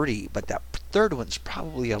was a 30, but that third one's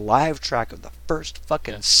probably a live track of the first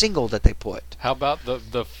fucking single that they put. How about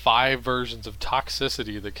the 5 versions of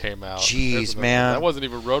Toxicity that came out? Jeez, man. That wasn't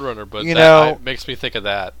even Roadrunner, but You that know, makes me think of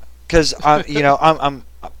that. Because I'm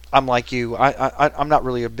like you. I'm not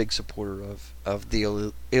really a big supporter of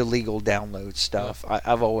the illegal download stuff. Yeah.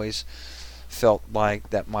 I've always felt like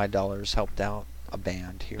that my dollars helped out a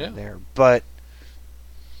band here and Yeah. there, but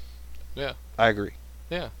Yeah. I agree.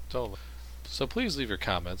 Yeah, totally. So please leave your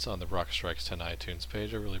comments on the Rock Strikes 10 iTunes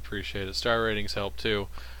page. I really appreciate it. Star ratings help too.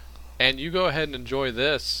 And you go ahead and enjoy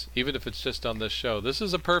this, even if it's just on this show. This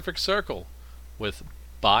is A Perfect Circle with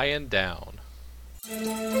Buyin' Down.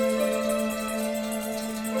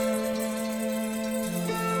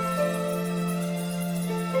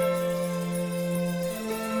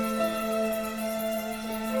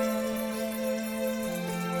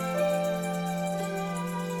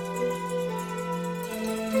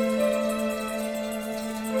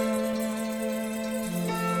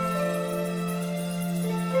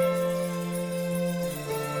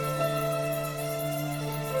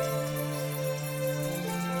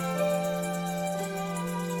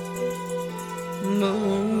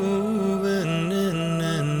 Moving in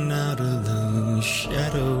and out of the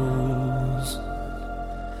shadows.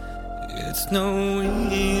 It's no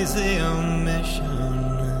easy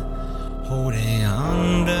mission holding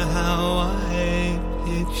on to how I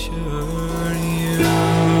picture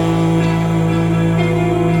you.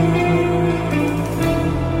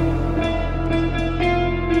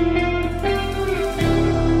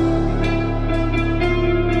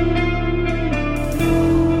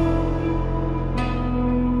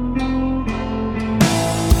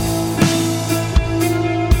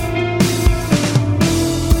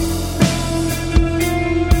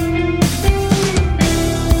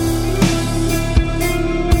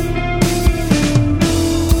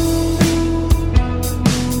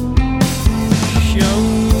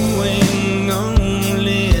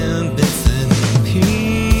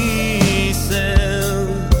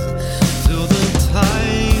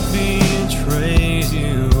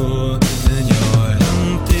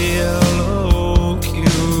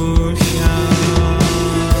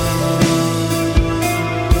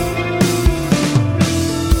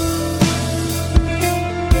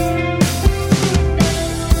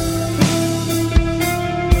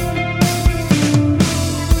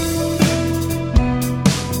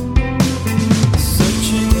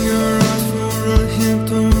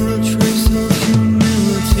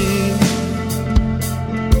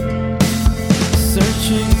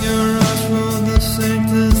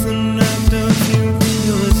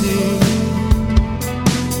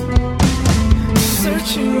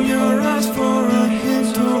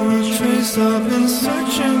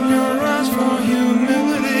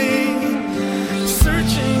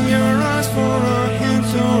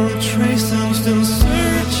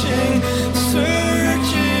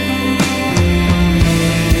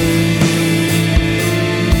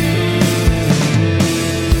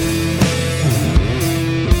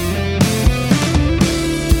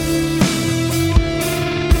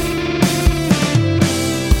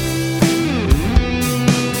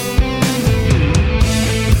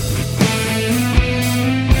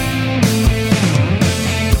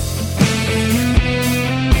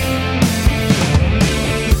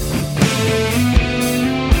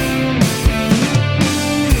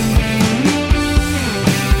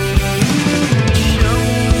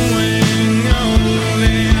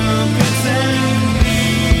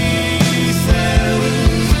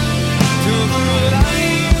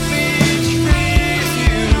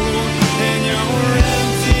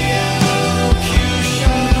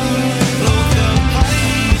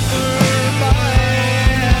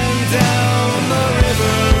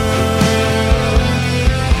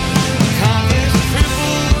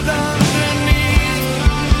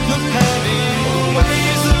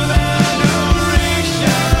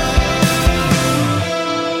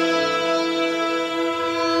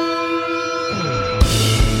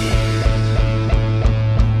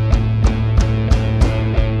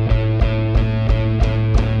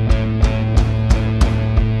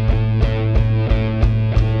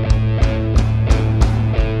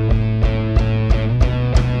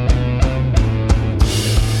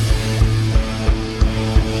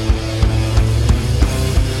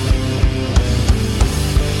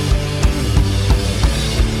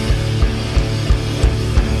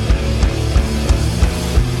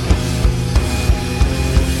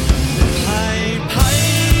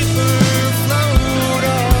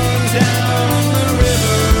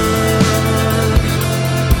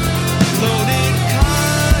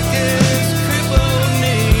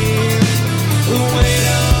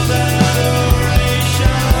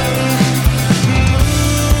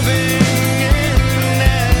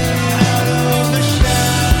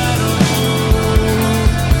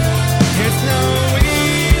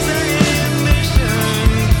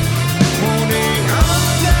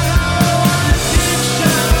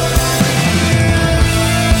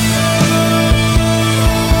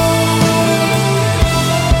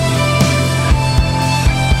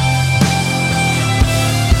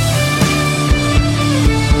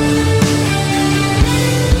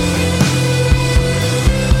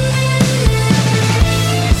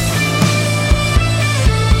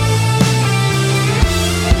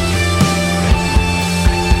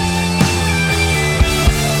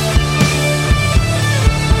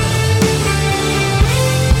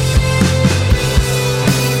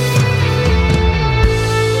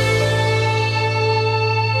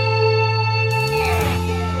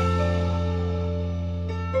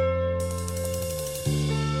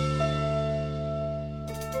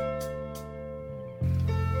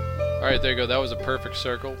 All right, there you go. That was A Perfect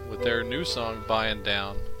Circle with their new song, Buying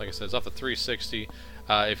Down. Like I said, it's off of 360.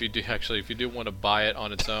 If you do want to buy it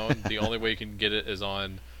on its own, the only way you can get it is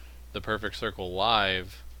on The Perfect Circle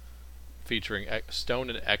Live, featuring Stone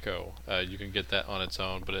and Echo. You can get that on its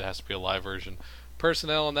own, but it has to be a live version.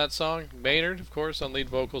 Personnel on that song: Maynard, of course, on lead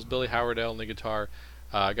vocals, Billy Howardell on the guitar,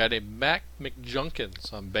 a guy named Mac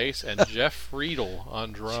McJunkins on bass, and Jeff Friedel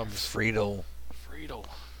on drums. Friedel.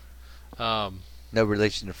 No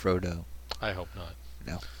relation to Frodo. I hope not.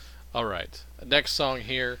 No. All right. Next song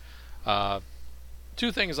here.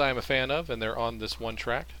 Two things I am a fan of, and they're on this one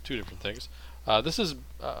track. Two different things. This is,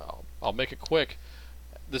 I'll make it quick.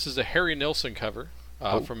 This is a Harry Nilsson cover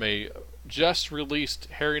from a just released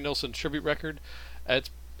Harry Nilsson tribute record. It's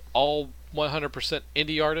all 100%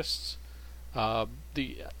 indie artists. Out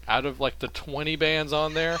of like the 20 bands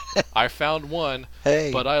on there, I found one.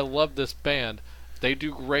 Hey. But I love this band. They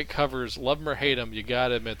do great covers. Love them or hate them, you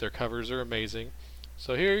gotta admit their covers are amazing.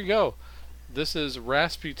 So here you go. This is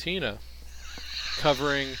Rasputina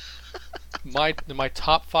covering my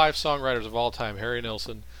top 5 songwriters of all time, Harry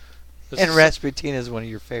Nilsson. And Rasputina is one of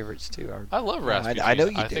your favorites too. I love Rasputina. I know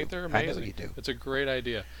you do. I think they're amazing. I know you do. It's a great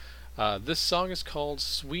idea. This song is called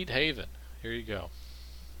Sweet Haven. Here you go.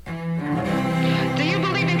 Do you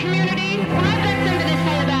believe in community? Well, I've got something to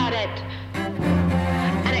say about it.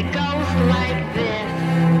 And it goes like this.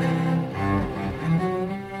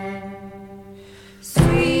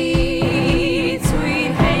 Sweet,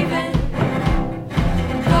 sweet haven,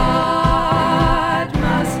 God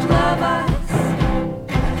must love us.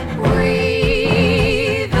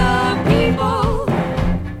 We, the people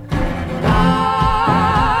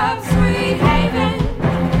of Sweet Haven.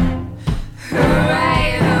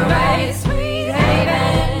 Hooray, hooray, Sweet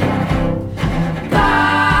Haven.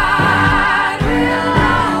 God will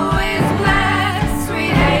always bless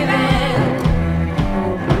Sweet Haven.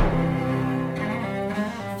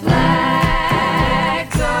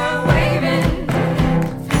 Flags are waving,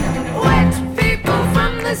 wet people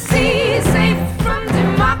from the sea, safe from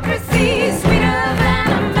democracy, sweeter than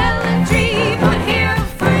a melon tree, but here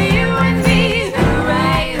for you and me.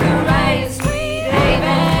 Hooray, hooray, Sweet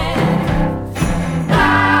Haven.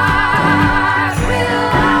 God will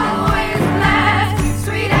always bless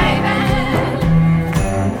Sweet Haven.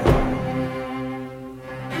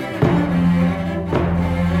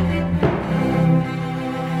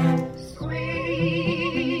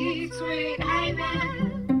 Sweet, sweet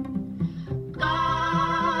haven,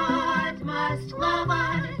 God must love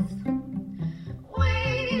us. We,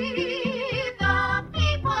 the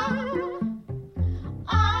people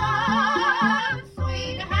of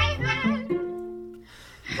Sweet Haven.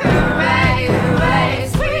 Hooray, hooray,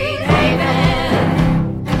 Sweet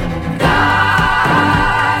Haven.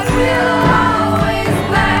 God will always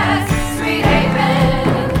bless Sweet Haven.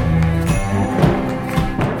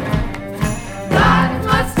 God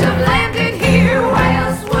must have landed here. Why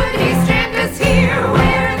else would he strand us here?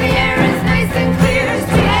 Where the air is nice and clear.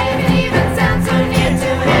 Sweet Haven even sounds so near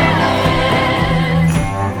to heaven.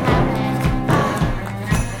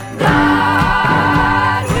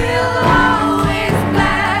 God will always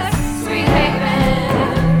bless Sweet Haven.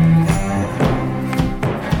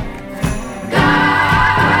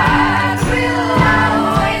 God will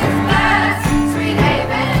always bless Sweet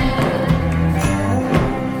Haven.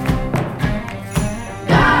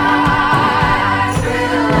 God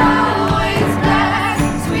will always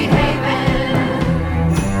bless Sweet Haven.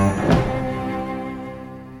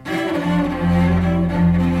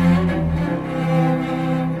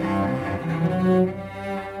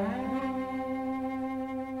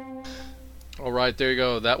 All right, there you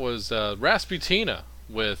go. That was Rasputina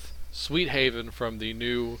with Sweet Haven from the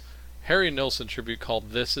new Harry Nilsson tribute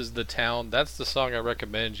called This Is the Town. That's the song I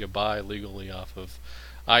recommend you buy legally off of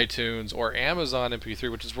iTunes or Amazon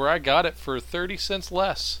MP3, which is where I got it for 30 cents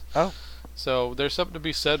less. Oh. So there's something to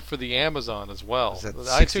be said for the Amazon as well. Is that The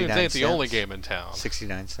 69 iTunes ain't the only cents? game in town.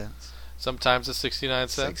 69 cents. Sometimes it's 69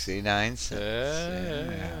 cents. 69 cents.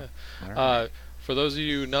 Yeah. All right. For those of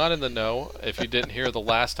you not in the know, if you didn't hear the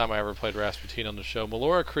last time I ever played Rasputin on the show,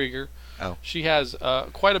 Melora Krieger, Oh. she has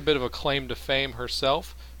quite a bit of a claim to fame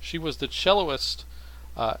herself. She was the celloist,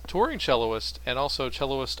 touring celloist, and also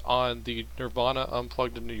celloist on the Nirvana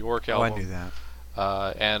Unplugged in New York Oh, I album. knew that.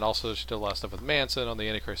 And also she did a lot of stuff with Manson on the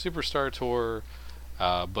Antichrist Superstar tour.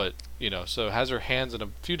 But, so has her hands in a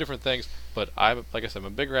few different things. But like I said, I'm a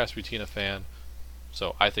big Rasputina fan,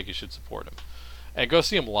 so I think you should support him. And go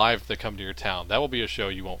see them live if they come to your town. That will be a show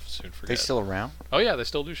you won't soon forget. They still around? Oh yeah, they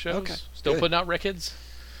still do shows. Okay, Still good. putting out records.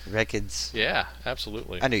 Records. Yeah,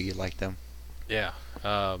 absolutely. I knew you liked them. Yeah.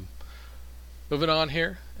 Moving on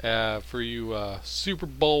here, for you Super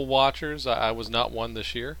Bowl watchers, I was not one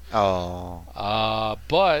this year. Oh.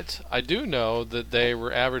 But I do know that they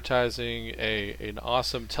were advertising an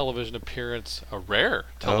awesome television appearance, a rare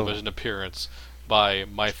television appearance, by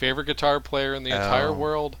my favorite guitar player in the entire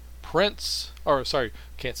world, Prince. Or sorry,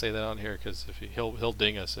 can't say that on here because he'll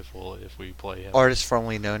ding us if we play him. Artist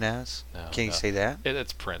formerly known as. No, Can you say that?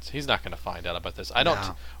 It's Prince. He's not going to find out about this. I don't.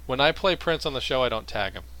 No. When I play Prince on the show, I don't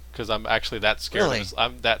tag him because I'm actually that scared. Really?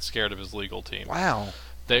 I'm that scared of his legal team. Wow.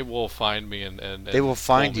 They will find me and They will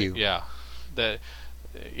find pull me. you. Yeah. It's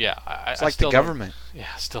I like still the government.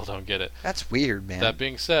 I still don't get it. That's weird, man. That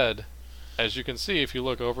being said, as you can see, if you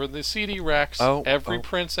look over the CD racks, every Oh.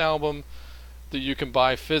 Prince album that you can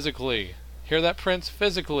buy physically. Hear that, Prince?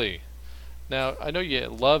 Physically. Now, I know you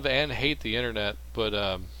love and hate the internet,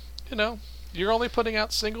 but, you're only putting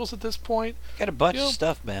out singles at this point. Got a bunch of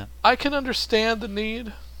stuff, man. I can understand the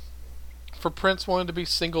need for Prince wanting to be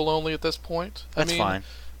single only at this point. That's fine.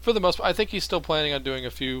 For the most part, I think he's still planning on doing a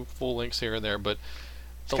few full lengths here and there, but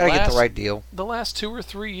Gotta get the right deal. The last 2 or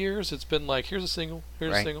 3 years, it's been like, here's a single,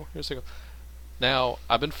 here's a Right. single, here's a single. Now,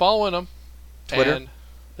 I've been following him. Twitter? And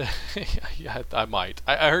yeah, I might.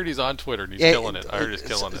 I heard he's on Twitter and he's killing it. I heard he's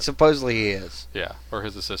killing it. Supposedly he is. Yeah, or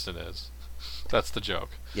his assistant is. That's the joke.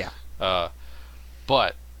 Yeah.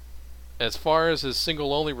 But as far as his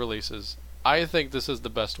single-only releases, I think this is the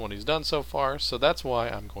best one he's done so far, so that's why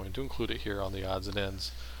I'm going to include it here on the odds and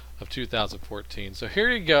ends of 2014. So here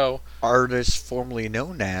you go. Artist formerly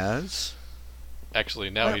known as. Actually,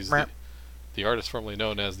 now he's the artist formerly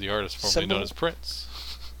known as the artist formerly known as Prince.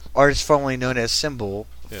 Artist formerly known as Symbol.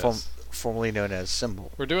 Yes. Formerly known as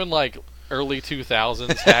Symbol. We're doing like early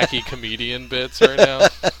 2000s hacky comedian bits right now,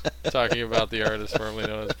 talking about the artist formerly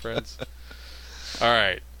known as Prince. All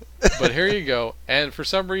right, but here you go. And for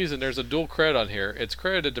some reason, there's a dual credit on here. It's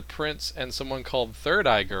credited to Prince and someone called Third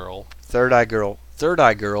Eye Girl. Third Eye Girl. Third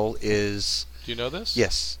Eye Girl is. Do you know this?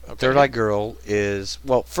 Yes. Okay. Third Eye Girl is.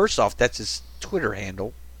 Well, first off, that's his Twitter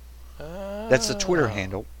handle. That's the Twitter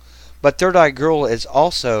handle. But Third Eye Girl is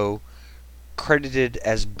also credited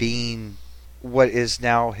as being what is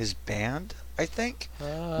now his band, I think.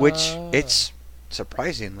 Which it's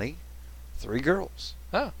surprisingly 3 girls.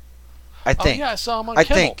 Oh. I think. Oh, yeah, I saw him on I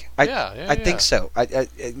Kimmel. think. I think so. That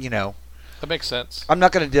makes sense. I'm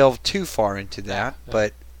not going to delve too far into that,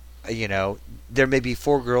 but there may be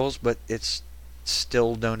 4 girls, but it's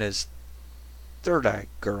still known as Third Eye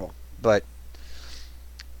Girl. But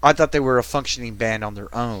I thought they were a functioning band on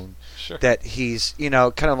their own. Sure. That he's,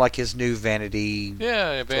 kind of like his new Vanity,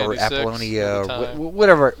 Vanity or 6 Apollonia, at the time.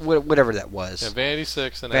 whatever that was. Yeah, Vanity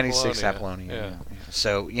 6 and Vanity Apollonia. 6 Apollonia. Yeah.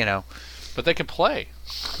 So, But they can play.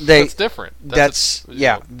 That's different.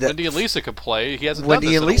 Wendy and Lisa could play. He hasn't done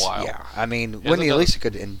this in a while. Yeah, I mean, Wendy and Lisa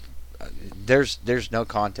could, and there's no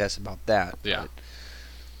contest about that. Yeah.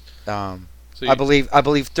 But, I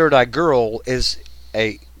believe Third Eye Girl is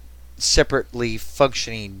a separately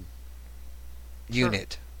functioning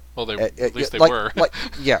unit. Well, at least they were.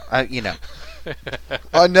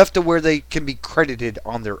 Enough to where they can be credited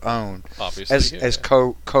on their own. Obviously, as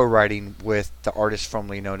co-writing with the artist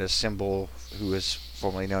formerly known as Symbol, who is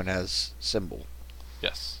formerly known as Symbol.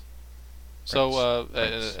 Yes. So,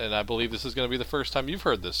 and I believe this is going to be the first time you've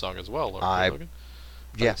heard this song as well, Logan.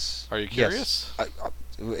 Yes. Are you curious?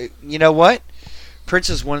 Yes. You know what? Prince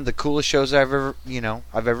is one of the coolest shows I've ever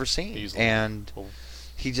seen. Easily. And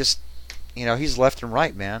he just, he's left and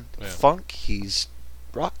right, man. Yeah. Funk, he's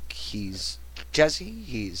rock, he's jazzy,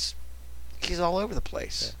 he's all over the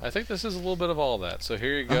place. Yeah. I think this is a little bit of all that. So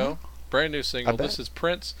here you go. Brand new single. This is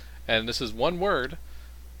Prince, and this is one word,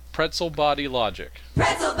 Pretzel Body Logic.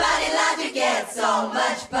 Pretzel body logic, yeah, it's so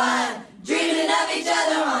much fun. Dreaming of each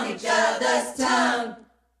other on each other's tongue.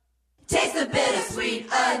 Taste the bittersweet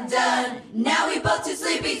undone. Now we both too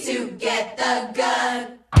sleepy to get the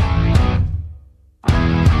gun.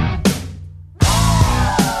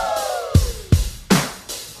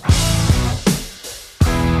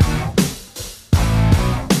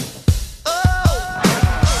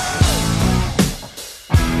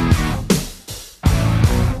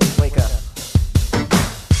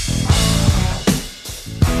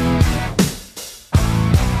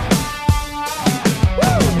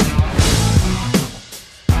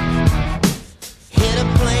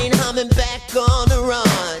 Back on the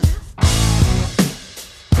run.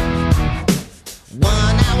 1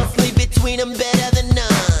 hour sleep between them better than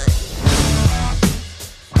none.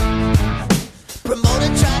 Promoter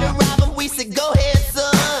tried to rob him, we said go ahead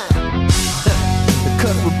son.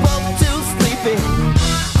 Cause we're both too sleepy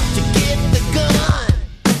to get the gun.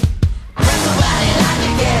 Pretzel body like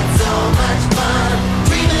to get so much fun.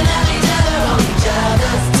 Dreaming of each other on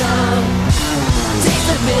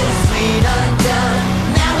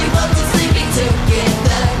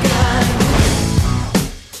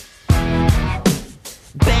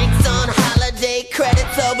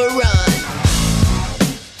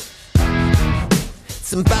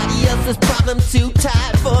Somebody else's problem too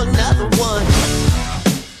tight for another one.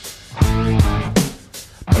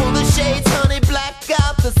 Pull the shades, honey, black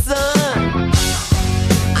out the sun.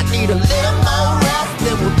 I need a little more rest,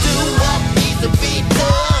 then we'll do what needs to be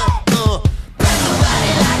done. Press the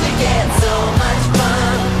body like we get so much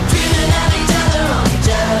fun. Dreaming of each other on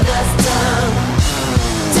each other's tongue.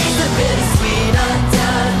 Taste the bittersweet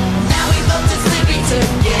undone. Now we both too sleepy to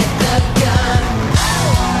get the gun.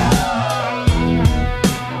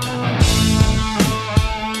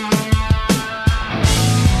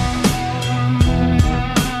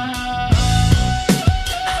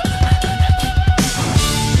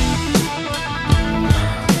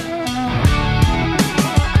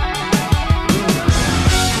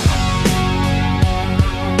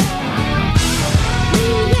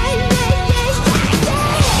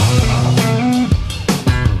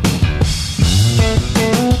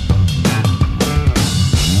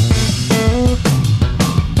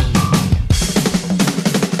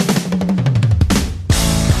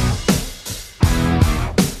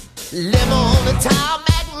 Limo on the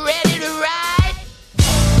tarmac, ready to ride.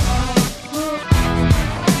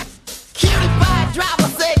 Cutie pie driver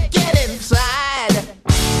said, get inside.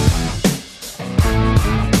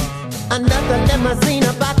 Another limousine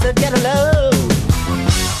about to get a load.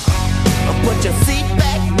 Put your seat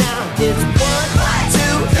back now. It's 1, 2,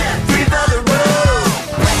 3 for the road.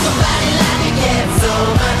 Break the body like you get so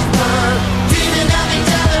much fun. Dreaming of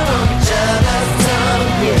each other on each other's tongue.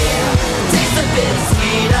 Yeah, taste the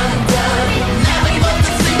bittersweet undone. Now we both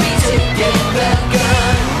too sleepy to get the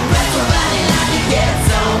gun. Break the body like you get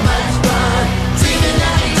so much fun. Dreaming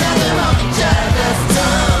of each other on each other's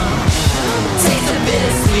tongue. Taste the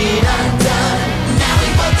bittersweet undone. Now we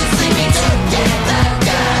both too sleepy to get the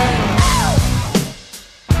gun.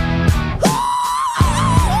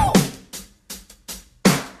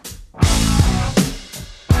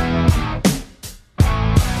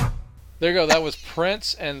 There you go. That was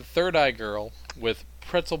Prince and Third Eye Girl with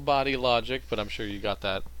Pretzel Body Logic, but I'm sure you got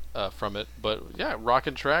that from it. But yeah,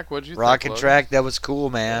 Rockin' Track. What'd you think? Rockin' Logan? Track, that was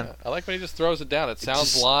cool, man. Yeah, I like when he just throws it down. It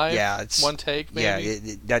sounds just- live. yeah, it's- one take. Maybe.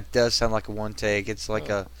 Yeah, that does sound like a one take. It's like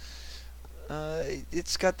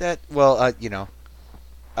it's got that. Well,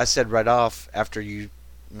 I said right off after you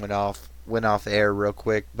went off air real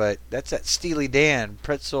quick, but that's that Steely Dan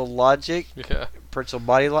Pretzel Logic, Yeah. Pretzel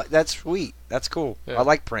Body Logic. That's sweet. That's cool. Yeah. I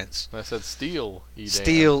like Prince. I said Steel. E. Dan.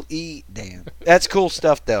 Steel E. Dan. That's cool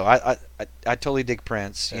stuff, though. I totally dig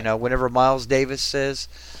Prince. Yeah. You know, whenever Miles Davis says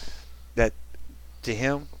that to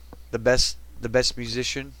him, the best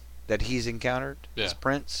musician that he's encountered is Yeah.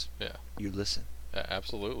 Prince. Yeah. You listen, Yeah,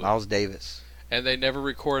 absolutely. Miles Davis. And they never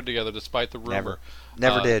recorded together, despite the rumor.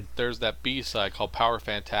 Never did. There's that B-side called Power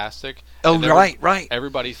Fantastic. Oh, and right.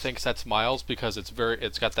 Everybody thinks that's Miles because it's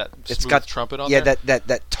got that smooth It's got trumpet on yeah, there.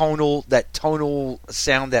 that tonal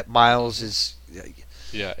sound that Miles is.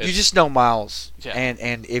 Yeah, You just know Miles, Yeah.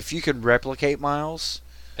 and if you can replicate Miles,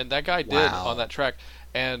 and that guy did Wow. on that track.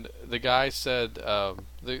 And the guy said,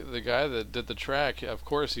 the guy that did the track, of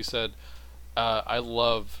course, he said, I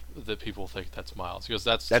love that people think that's Miles. He goes,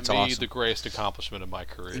 that's to me awesome. the greatest accomplishment of my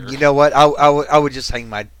career. you know what? I would just hang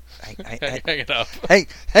my Hang it up.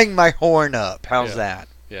 hang my horn up. How's Yeah. that?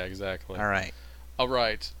 Yeah, exactly. All right. All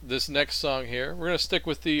right, this next song here, we're gonna stick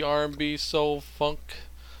with the R&B soul funk,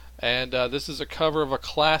 and this is a cover of a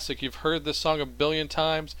classic. You've heard this song a billion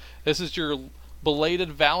times. This is your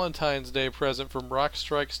belated Valentine's Day present from Rock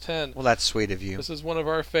Strikes 10. Well, that's sweet of you. This is one of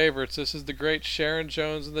our favorites. This is the great Sharon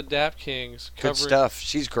Jones and the Dap Kings Good stuff.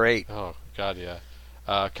 She's great. Oh God, yeah.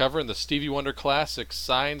 Covering the Stevie Wonder classic,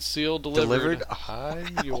 signed, sealed, delivered.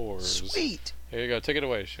 I'm yours. Sweet. Here you go. Take it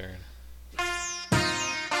away, Sharon.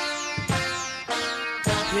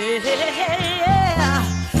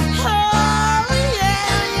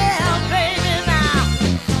 Baby,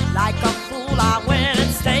 now, like a fool, I went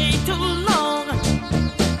and stayed too long.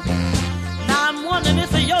 Now I'm wondering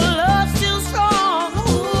if your love's still strong.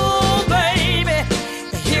 Ooh, baby,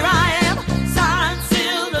 here I am, signed,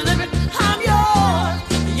 sealed, delivered. I'm yours,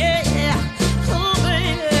 yeah. Oh,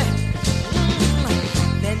 baby.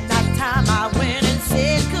 Then that time I went and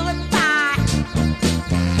said goodbye.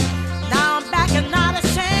 Now I'm back and not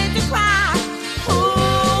ashamed to cry.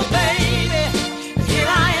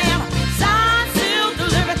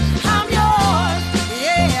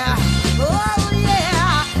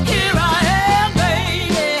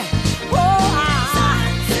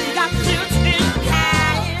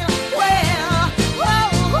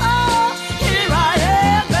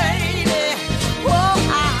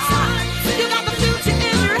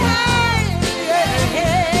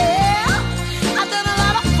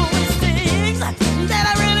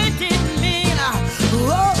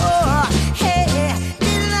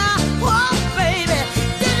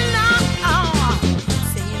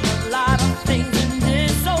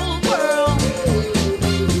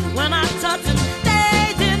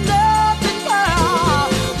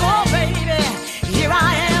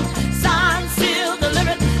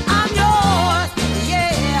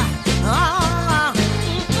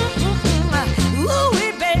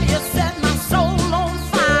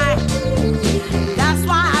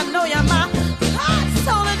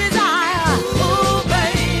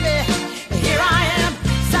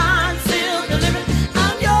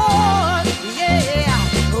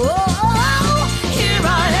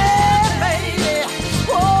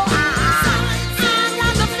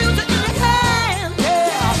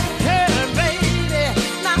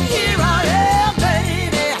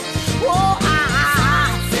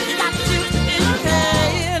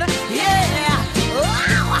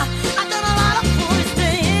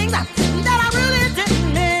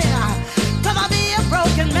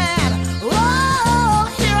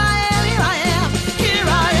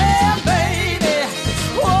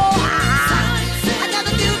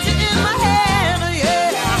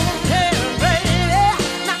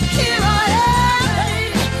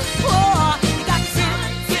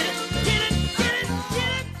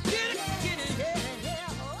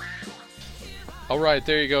 right,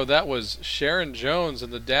 there you go. That was Sharon Jones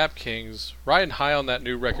and the Dap Kings, riding high on that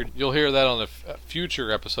new record. You'll hear that on a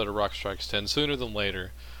future episode of Rock Strikes 10, sooner than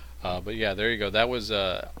later. But yeah, there you go. That was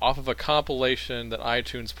off of a compilation that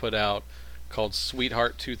iTunes put out called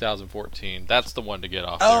Sweetheart 2014. That's the one to get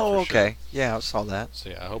off there for okay. sure. Yeah, I saw that. So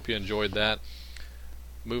yeah, I hope you enjoyed that.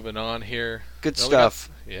 Moving on here. Good stuff.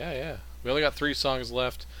 Yeah. We only got 3 songs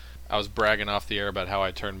left. I was bragging off the air about how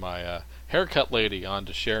I turned my haircut lady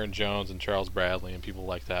onto Sharon Jones and Charles Bradley and people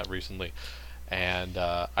like that recently. And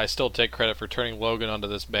I still take credit for turning Logan onto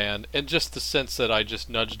this band in just the sense that I just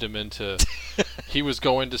nudged him into... he was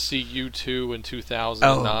going to see U2 in 2009.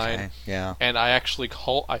 Oh, okay. Yeah. And I actually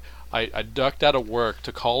I ducked out of work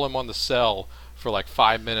to call him on the cell for like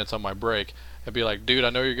 5 minutes on my break and be like, dude,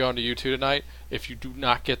 I know you're going to U2 tonight. If you do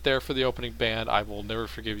not get there for the opening band, I will never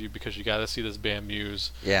forgive you because you got to see this band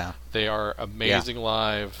Muse. Yeah. They are amazing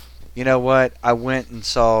live. You know what? I went and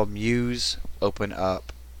saw Muse open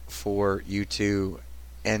up for U2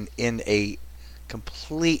 and in a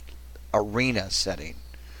complete arena setting.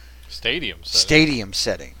 Stadium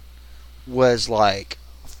setting. Was like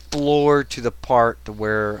floored to the part to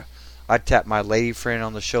where I tapped my lady friend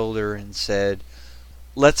on the shoulder and said,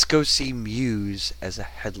 let's go see Muse as a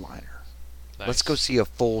headliner. Nice. Let's go see a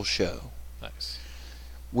full show. Nice.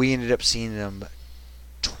 We ended up seeing them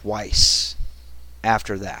twice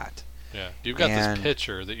after that. Yeah, you've got this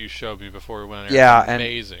picture that you showed me before we went on air. Yeah, it's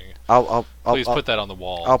amazing. I'll Please put that on the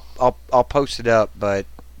wall. I'll post it up. But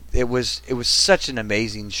it was such an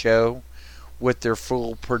amazing show with their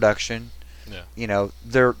full production. Yeah. You know,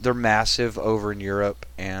 they're massive over in Europe,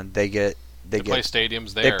 and they play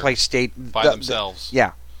stadiums there. They play by themselves.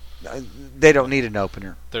 Yeah, they don't need an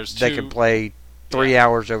opener. They can play 3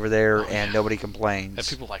 hours over there, and nobody complains. And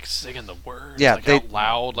people like singing the words, out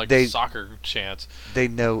loud, like soccer chants. They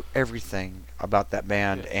know everything about that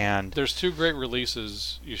band, and there's 2 great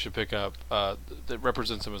releases you should pick up that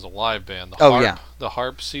represents them as a live band. The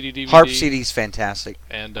Harp CD DVD. Harp CD's fantastic,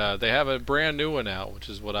 and they have a brand new one out, which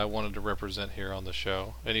is what I wanted to represent here on the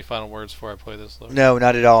show. Any final words before I play this, Luke? No,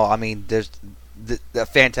 not at all. I mean, there's the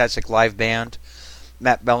fantastic live band.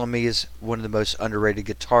 Matt Bellamy is one of the most underrated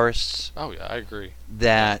guitarists. Oh yeah, I agree.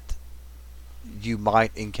 That you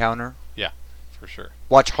might encounter. Yeah, for sure.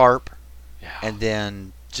 Watch Harp. Yeah. And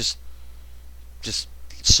then just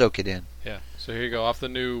soak it in. Yeah. So here you go, off the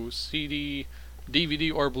new CD,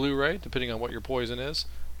 DVD, or Blu-ray, depending on what your poison is.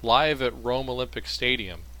 Live at Rome Olympic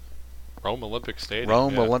Stadium. Rome Olympic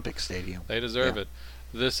Stadium. They deserve it.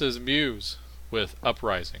 This is Muse with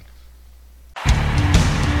Uprising.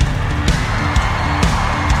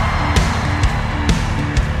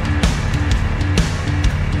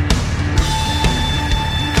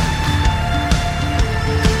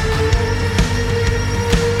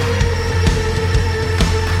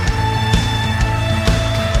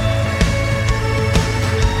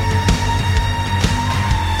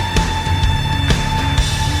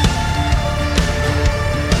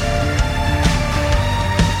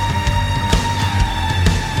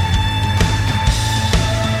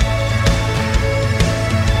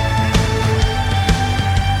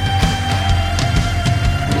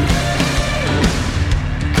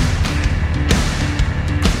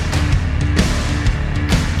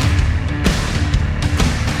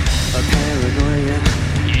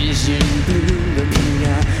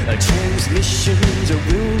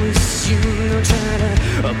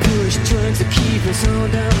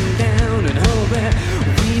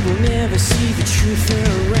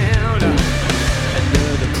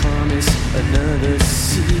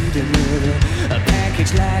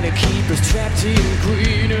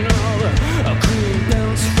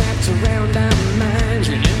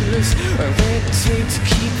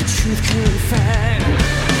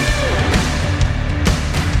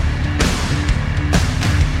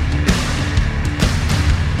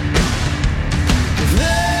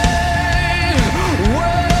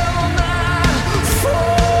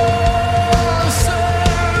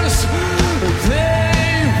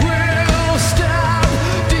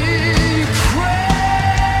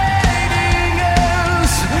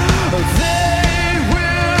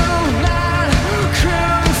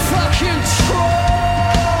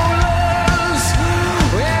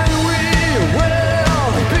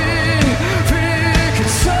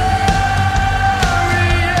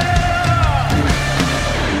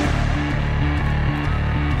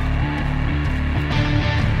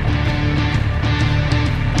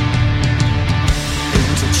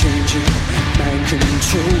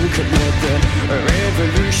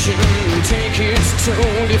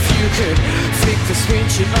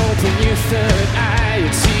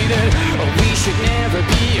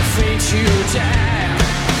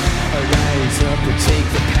 Rise up and take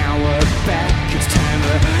the power back. It's time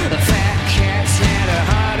the fat cat's had a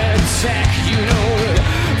heart attack. You know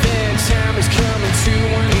that time is coming to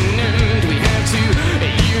an end. We have to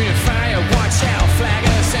unify. Watch out, flag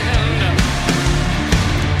us and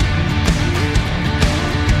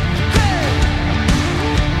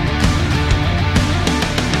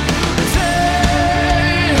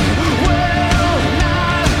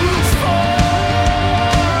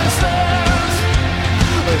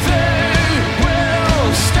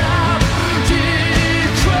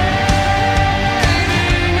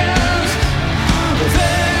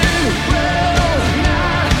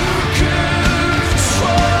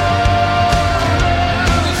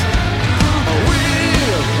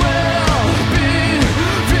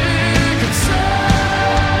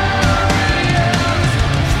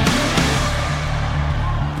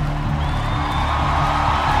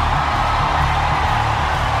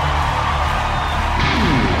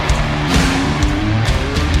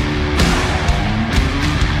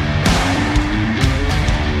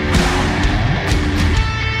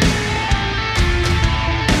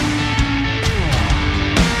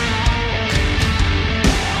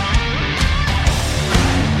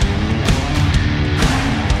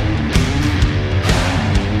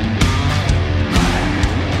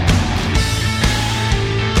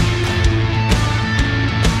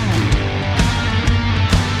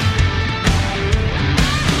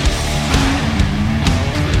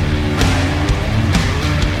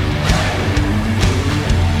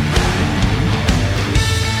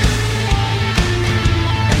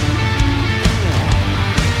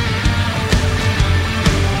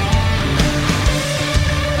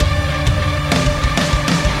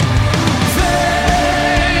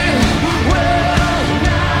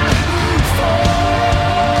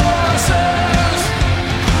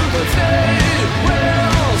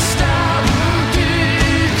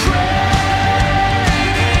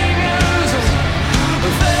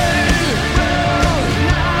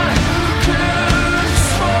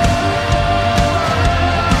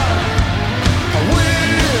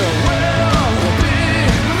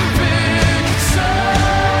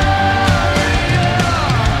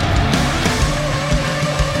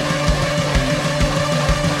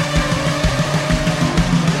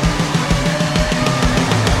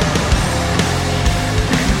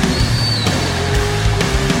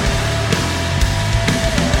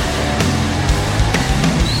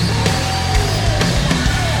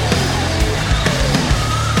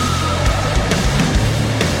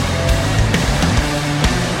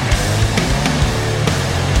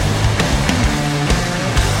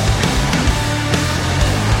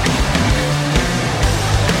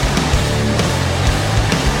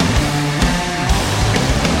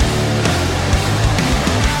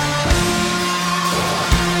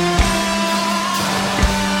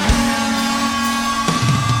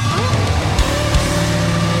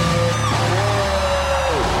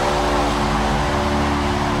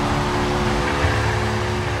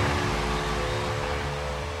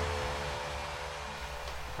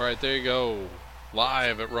There you go,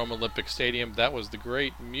 live at Rome Olympic Stadium. That was the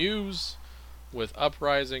great Muse with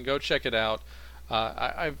Uprising. Go check it out.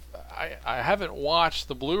 I haven't watched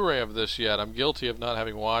the Blu-ray of this yet. I'm guilty of not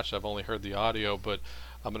having watched. I've only heard the audio, but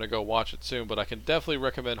I'm going to go watch it soon. But I can definitely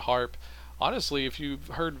recommend Harp. Honestly, if you've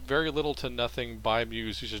heard very little to nothing by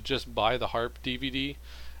Muse, you should just buy the Harp DVD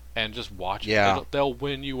and just watch it. They'll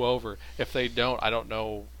win you over. If they don't, I don't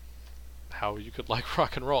know how you could like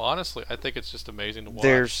rock and roll. Honestly, I think it's just amazing to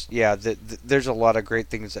watch. There's a lot of great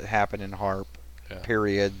things that happen in Harp,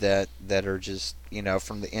 period, that are just,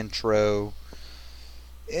 from the intro.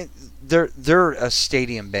 They're a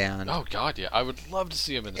stadium band. Oh God, yeah, I would love to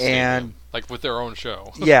see them in the stadium, like with their own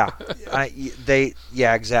show. Exactly.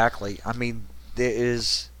 I mean, there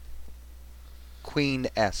is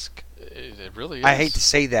Queen-esque. It really is. I hate to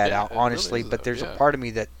say that honestly, really but there's a part of me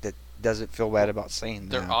that doesn't feel bad about saying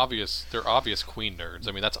that. They're obvious Queen nerds.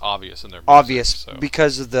 I mean, that's obvious in their music, obvious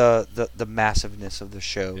because of the massiveness of the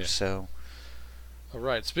show. Yeah. So, all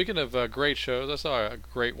right. Speaking of great shows, I saw a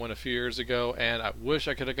great one a few years ago, and I wish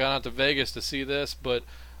I could have gone out to Vegas to see this, but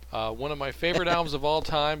one of my favorite albums of all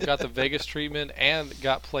time got the Vegas treatment and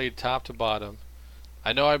got played top to bottom.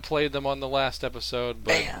 I know I played them on the last episode,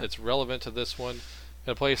 but it's relevant to this one. I'm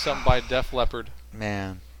gonna play something by Def Leppard.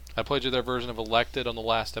 Man. I played you their version of Elected on the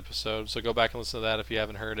last episode, so go back and listen to that if you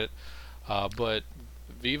haven't heard it. But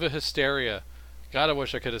Viva Hysteria. God, I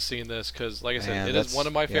wish I could have seen this, because, like I said, it is one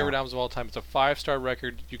of my favorite albums of all time. It's a 5-star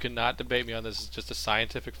record. You cannot debate me on this. It's just a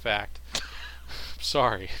scientific fact.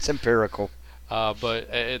 Sorry. It's empirical. But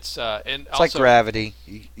it's... and it's also, like Gravity.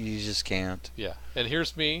 You just can't. Yeah. And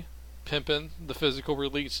here's me pimping the physical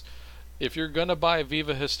release. if you're gonna buy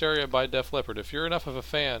Viva Hysteria by Def Leppard, if you're enough of a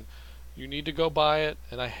fan, you need to go buy it.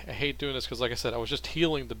 And I hate doing this because, like I said, I was just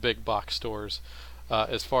healing the big box stores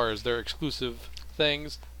as far as their exclusive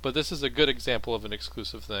things. But this is a good example of an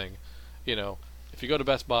exclusive thing. You know, if you go to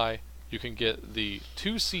Best Buy, you can get the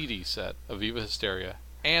 2 CD set of Viva Hysteria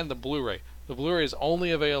and the Blu-ray. The Blu-ray is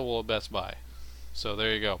only available at Best Buy. So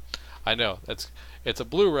there you go. I know it's a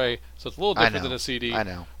Blu-ray, so it's a little different than a CD. I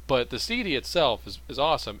know. But the CD itself is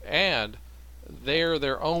awesome, and they're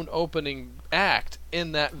their own opening act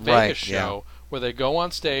in that Vegas show where they go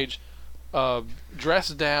on stage,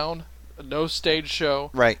 dressed down, no stage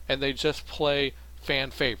show, and they just play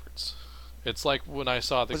fan favorites. It's like when I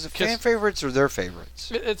saw the Was it fan favorites or their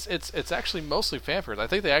favorites? It's actually mostly fan favorites. I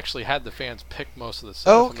think they actually had the fans pick most of the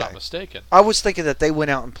stuff, if I'm not mistaken. I was thinking that they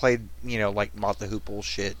went out and played, like Mott the Hoople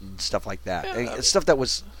shit and stuff like that. Yeah, stuff that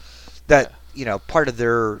was part of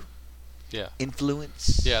their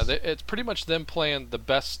influence. Yeah, it's pretty much them playing the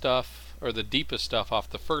best stuff or the deepest stuff off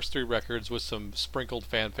the first 3 records with some sprinkled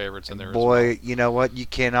fan favorites in there as well. Boy, you know what? You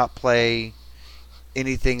cannot play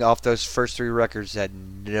anything off those first 3 records that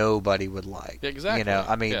nobody would like. Exactly.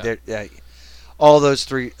 I mean, all those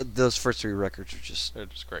first 3 records are they're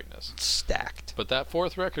just greatness. Stacked. But that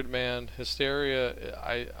 4th record, man, Hysteria,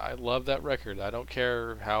 I love that record. I don't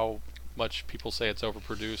care how much people say it's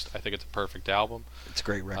overproduced. I think it's a perfect album. It's a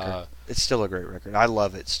great record. It's still a great record. I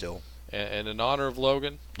love it still. And in honor of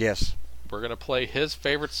Logan, yes, we're gonna play his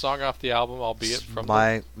favorite song off the album, albeit from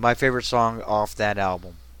my favorite song off that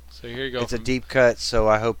album. So here you go. It's a deep cut, so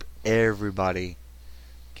I hope everybody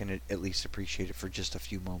can at least appreciate it for just a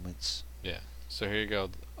few moments. Yeah. So here you go.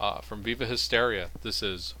 From Viva Hysteria, this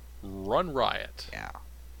is Run Riot. Yeah.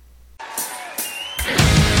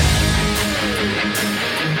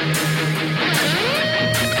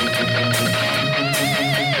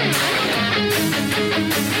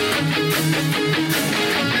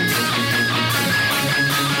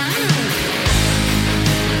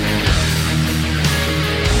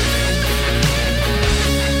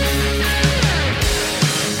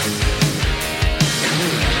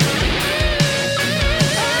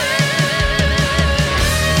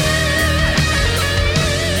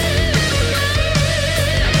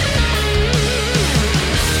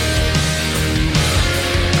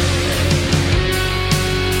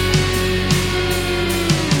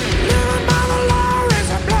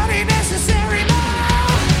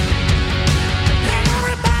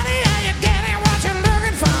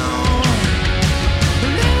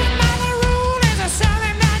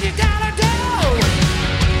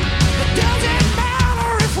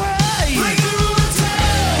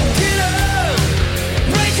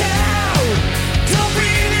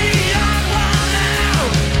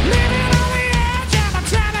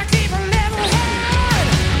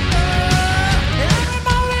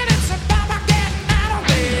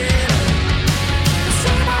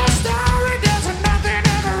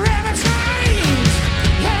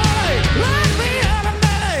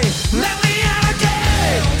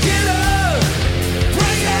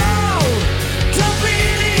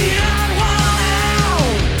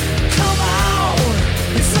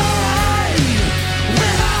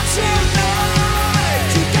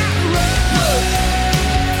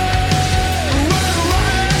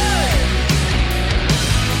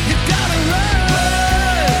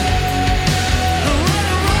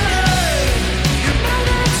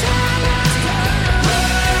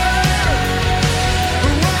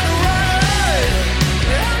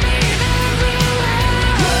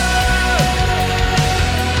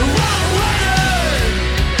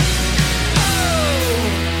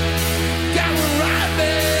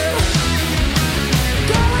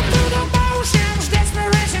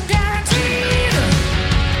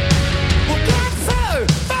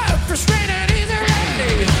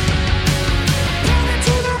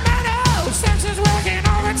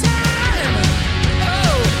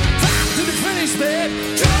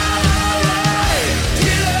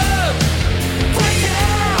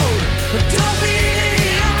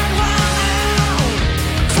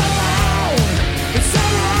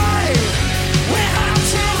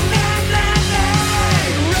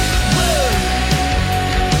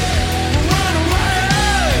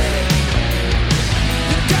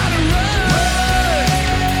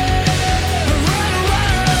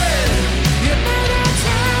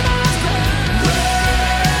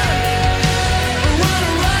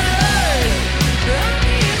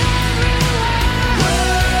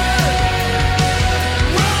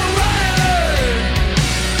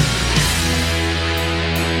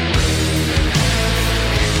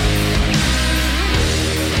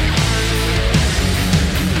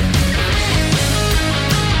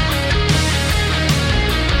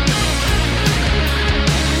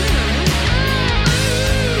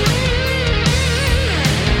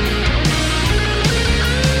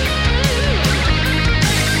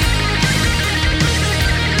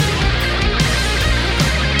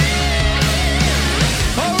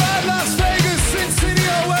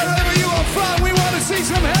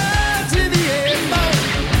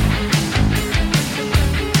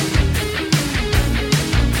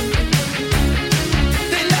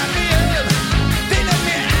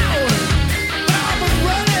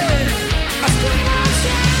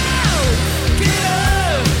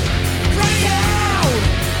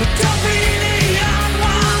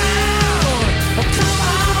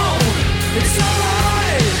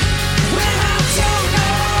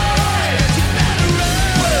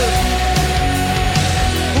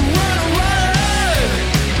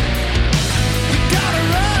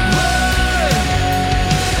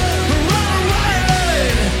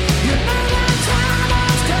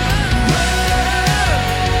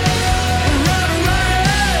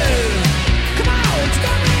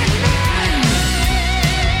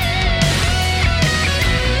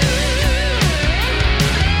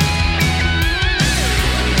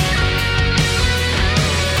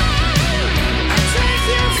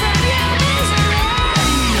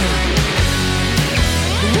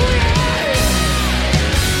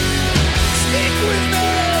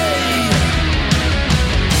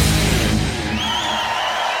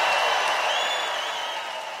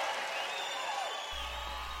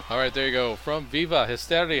 All right, there you go. From Viva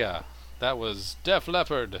Hysteria, that was Def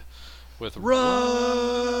Leppard with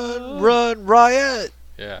Run Riot.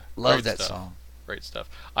 Yeah, Love great that stuff. song. Great stuff.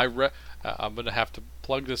 I'm gonna have to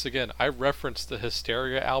plug this again. I referenced the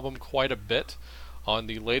Hysteria album quite a bit on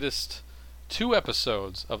the latest 2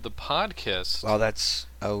 episodes of the podcast. Oh, that's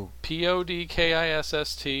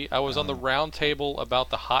PODKISST. I was on the round table about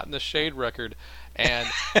the Hot in the Shade record, and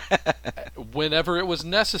whenever it was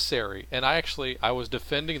necessary, and I was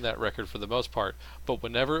defending that record for the most part, but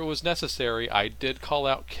whenever it was necessary, I did call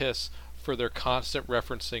out Kiss for their constant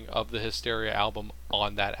referencing of the Hysteria album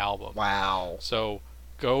on that album. wow. So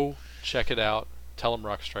go check it out. Tell them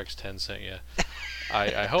Rock Strikes 10 sent you.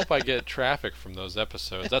 I hope I get traffic from those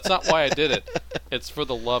episodes. That's not why I did it. It's for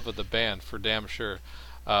the love of the band, for damn sure.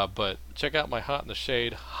 But check out my Hot in the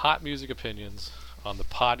Shade, hot music opinions on the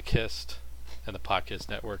Podcast and the Podcast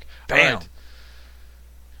Network. Bam. All right.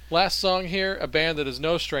 Last song here, a band that is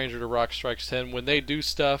no stranger to Rock Strikes 10. When they do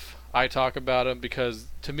stuff, I talk about them because,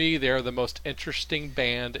 to me, they are the most interesting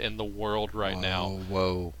band in the world right now.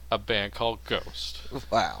 Whoa. A band called Ghost.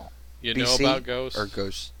 Wow. You BC know about Ghost? Or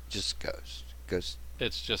Ghost? Just Ghost. Ghost.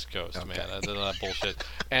 It's just Ghost, Okay. man. That's not bullshit.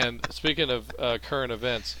 And speaking of current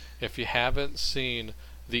events, if you haven't seen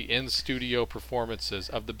the in-studio performances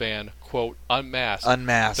of the band, quote, Unmasked.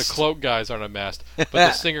 Unmasked. The Cloak guys aren't unmasked, but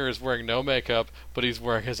the singer is wearing no makeup, but he's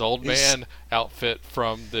wearing his old man outfit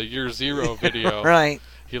from the Year Zero video. Right.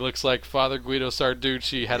 He looks like Father Guido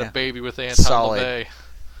Sarducci had Yeah. a baby with Anton Solid. LaVey.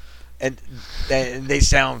 And they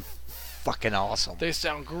sound fucking awesome. They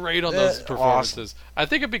sound great on those performances. I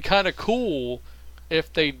think it'd be kind of cool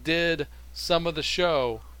if they did some of the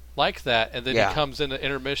show like that, and then Yeah. he comes in the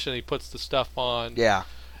intermission, he puts the stuff on. Yeah.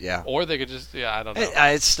 Or they could just, I don't know.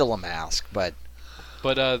 It's still a mask, but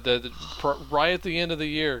But right at the end of the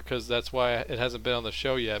year, because that's why it hasn't been on the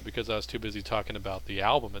show yet, because I was too busy talking about the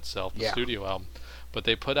album itself, the Yeah. studio album. But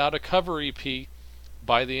they put out a cover EP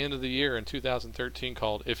by the end of the year in 2013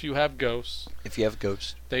 called If You Have Ghosts. if you have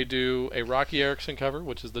Ghosts. They do a Rocky Erickson cover,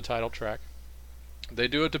 which is the title track. They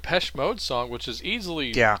do a Depeche Mode song, which is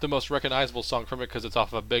easily Yeah. the most recognizable song from it because it's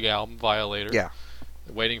off of a big album, Violator. Yeah.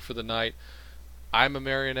 Waiting for the Night. I'm a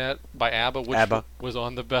Marionette by ABBA, which ABBA. was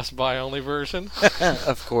on the Best Buy only version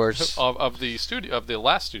Of course. of the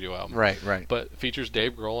last studio album. Right. But features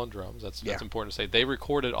Dave Grohl on drums. That's Yeah. important to say. They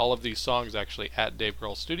recorded all of these songs actually at Dave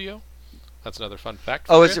Grohl's studio. That's another fun fact.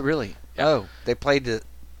 Oh, for is you. it really? Yeah. Oh, they played the.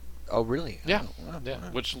 Oh, really? Yeah. Oh, wow. Yeah,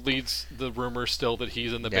 which leads the rumor still that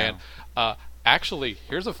he's in the Yeah. band. Actually,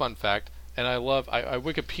 here's a fun fact, and I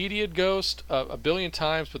Wikipedia'd Ghost a billion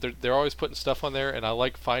times, but they're always putting stuff on there, and I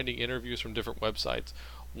like finding interviews from different websites.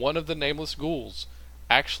 One of the Nameless Ghouls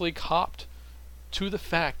actually copped to the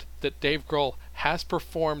fact that Dave Grohl has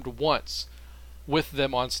performed once with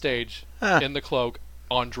them on stage in the Cloak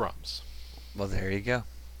on drums, Well, there you go.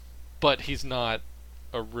 but he's not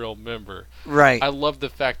a real member. Right. I love the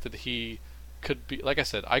fact that he could be, like I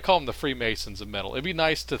said, I call them the Freemasons of metal. It'd be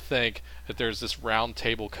nice to think that there's this round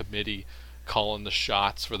table committee calling the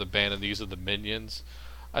shots for the band, and these are the minions.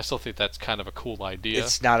 I still think that's kind of a cool idea.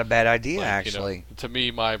 It's not a bad idea, Like, actually. to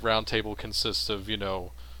me, my round table consists of,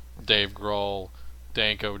 Dave Grohl,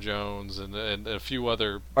 Danko Jones, and a few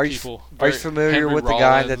other Are you people. are you familiar Henry with the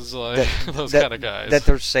guy Rollins, those kind of guys? that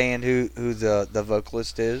they're saying who the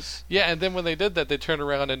vocalist is? Yeah, and then when they did that, they turned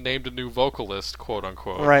around and named a new vocalist, quote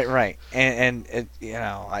unquote. Right. And And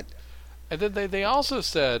then they also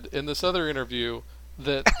said in this other interview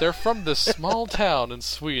that they're from this small town in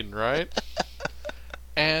Sweden, right?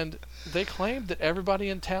 And they claimed that everybody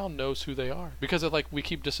in town knows who they are because of, we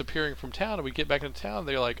keep disappearing from town, and we get back into town.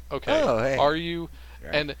 They're like, okay, Oh, hey. are you?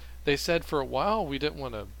 Right. And they said for a while we didn't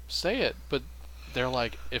want to say it, but they're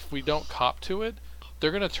like, if we don't cop to it,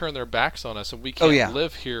 they're gonna turn their backs on us, and we can't yeah.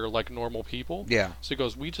 live here like normal people. Yeah. So he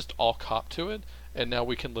goes, we just all cop to it, and now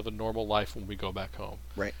we can live a normal life when we go back home.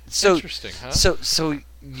 right. So Interesting, huh? So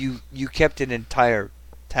you kept an entire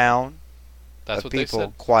town That's of what they people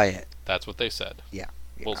said. quiet. That's what they said. Yeah.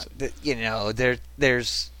 We'll see.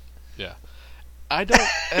 There's Yeah. I don't,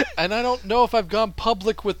 and I don't know if I've gone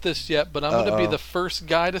public with this yet, but I'm going to be Uh-oh. the first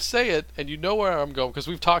guy to say it, and you know where I'm going because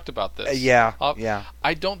we've talked about this. yeah.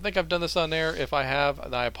 I don't think I've done this on air. If I have,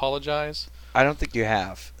 and I apologize. I don't think you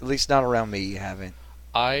have. At least not around me. You haven't.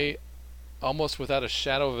 I almost without a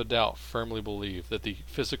shadow of a doubt firmly believe that the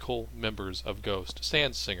physical members of Ghost,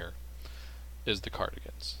 sans singer, is the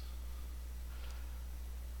Cardigans.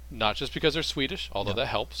 Not just because they're Swedish, although No. that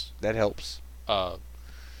helps. That helps.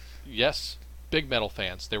 Yes, big metal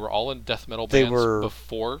fans. They were all in death metal They bands were-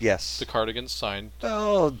 before yes. the Cardigans signed.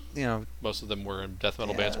 Oh, Most of them were in death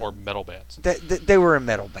metal Yeah. bands or metal bands. they were in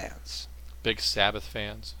metal bands. big Sabbath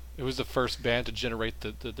fans. It was the first band to generate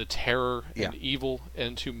the terror and evil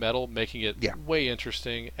into metal, making it way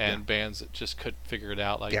interesting, and bands that just couldn't figure it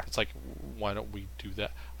out. Like it's like, why don't we do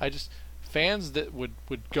that? Fans that would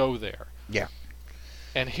go there. Yeah.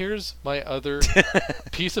 And here's my other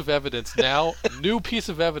piece of evidence now, new piece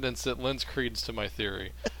of evidence that lends credence to my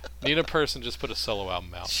theory. Nina Persson just put a solo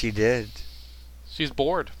album out. She did. She's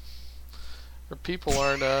bored. Her people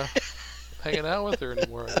aren't hanging out with her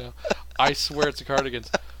anymore right now. I swear it's the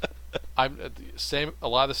Cardigans. I'm a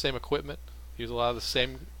lot of the same equipment. Use a lot of the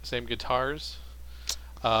same guitars.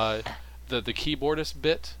 The keyboardist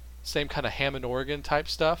bit, same kind of Hammond organ type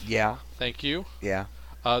stuff. Yeah. Thank you. Yeah.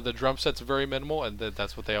 The drum set's very minimal, and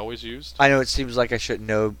that's what they always used. I know it seems like I shouldn't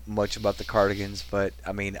know much about the Cardigans, but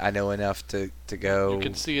I mean I know enough to go. You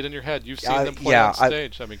can see it in your head. You've seen them play on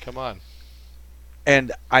stage. I mean, come on.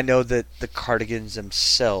 And I know that the Cardigans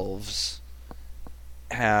themselves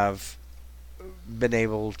have been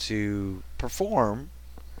able to perform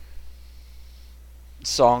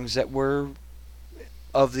songs that were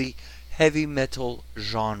of the heavy metal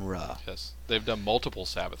genre. Yes, they've done multiple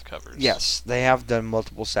Sabbath covers. Yes, they have done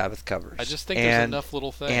multiple Sabbath covers. I just think there's enough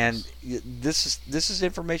little things. And this is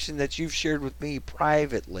information that you've shared with me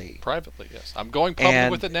privately. Privately, yes. I'm going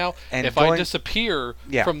public with it now. And if I disappear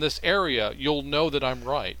from this area, you'll know that I'm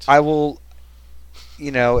right. I will,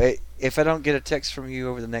 if I don't get a text from you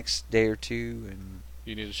over the next day or two, and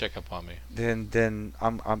you need to check up on me. Then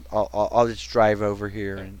I'll just drive over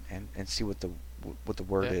here and see what the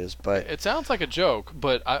word is. But it sounds like a joke,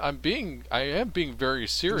 but I am being very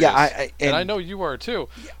serious. Yeah, and I know you are too,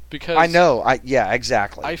 because I know.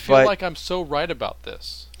 Exactly. I feel like I'm so right about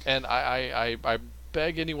this, and I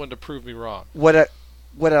beg anyone to prove me wrong. What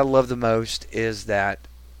I love the most is that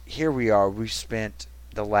here we are. We've spent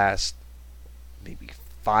the last maybe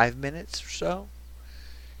 5 minutes or so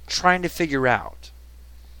trying to figure out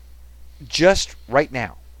just right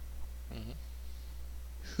now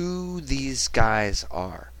who these guys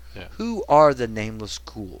are. Yeah. Who are the Nameless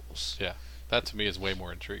Ghouls? Yeah, that to me is way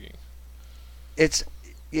more intriguing. It's,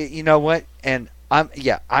 you know what, and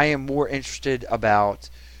I am more interested about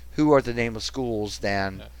who are the Nameless Ghouls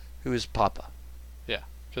than who is Papa. Yeah,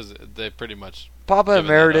 because they pretty much Papa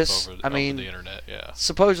Emeritus. over I mean, the internet. Yeah.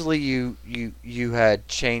 Supposedly you had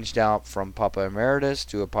changed out from Papa Emeritus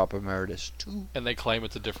to a Papa Emeritus 2. And they claim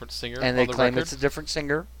it's a different singer. And they claim it's a different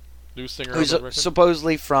singer. New singer who's on the record?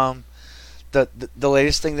 Supposedly from the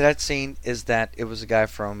latest thing that I'd seen is that it was a guy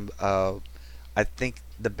from I think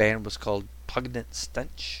the band was called Pugnant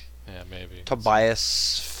Stench. Yeah, maybe. Tobias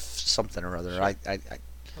something or other. Sure.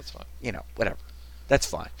 That's fine. Whatever. That's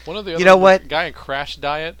fine. One of the other, you know what? Guy in Crash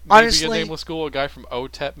Diet, maybe honestly, a Nameless Ghoul. A guy from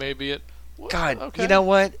OTEP, maybe it. God, okay. You know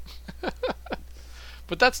what?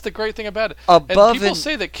 But that's the great thing about it. Above and people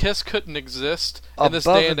say that Kiss couldn't exist in this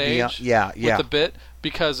day and age with the bit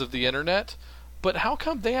because of the internet. But how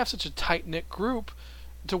come they have such a tight-knit group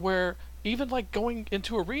to where even like going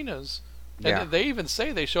into arenas, and they even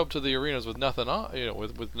say they show up to the arenas with nothing on,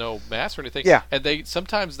 with no mask or anything. Yeah. And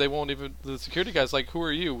sometimes they won't even, the security guy's like, who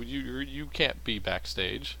are you? You can't be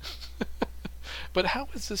backstage. But how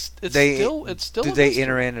is this? It's still. Do they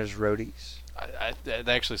enter in as roadies? They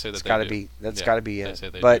actually say that it's they gotta do. be. That's got to be they it. say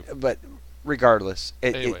they but do. but regardless,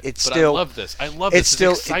 Anyway, it's but still. I love this. I love this.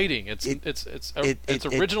 Still, it's exciting. It's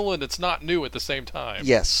original and it's not new at the same time.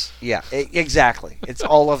 Yes. Yeah. Exactly. It's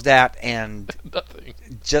all of that and nothing.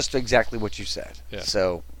 Just exactly what you said. Yeah.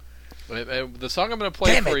 So. The song I'm going to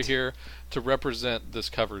play for you here to represent this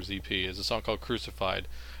covers EP is a song called Crucified,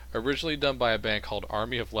 originally done by a band called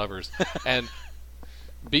Army of Lovers. And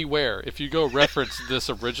beware, if you go reference this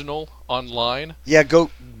original online. Yeah,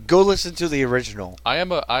 go listen to the original. I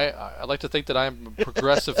like to think that I am a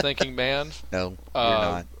progressive thinking man. No, you're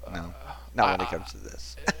not. No, not when it comes to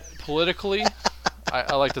this. Politically,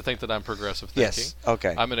 I like to think that I'm progressive thinking. Yes.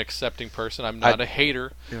 Okay. I'm an accepting person. I'm not a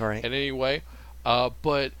hater right. in any way.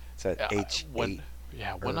 But it's at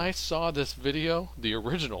when I saw this video, the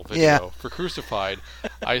original video for Crucified,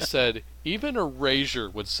 I said, even Erasure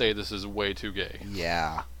would say this is way too gay.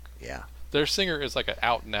 Yeah, yeah. Their singer is like an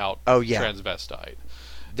out-and-out transvestite.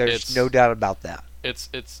 There's no doubt about that. It's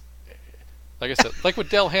like I said, like what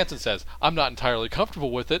Dale Hansen says, I'm not entirely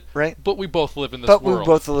comfortable with it, right? But we both live in this world. But we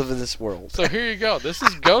both live in this world. So here you go. This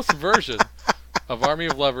is Ghost's version of Army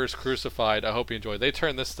of Lovers Crucified. I hope you enjoy. They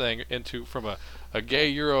turned this thing from a gay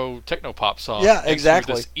Euro techno pop song. Yeah,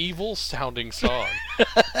 exactly. Into this evil sounding song.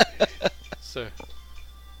 So,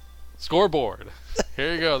 scoreboard.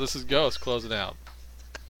 Here you go. This is Ghost closing out.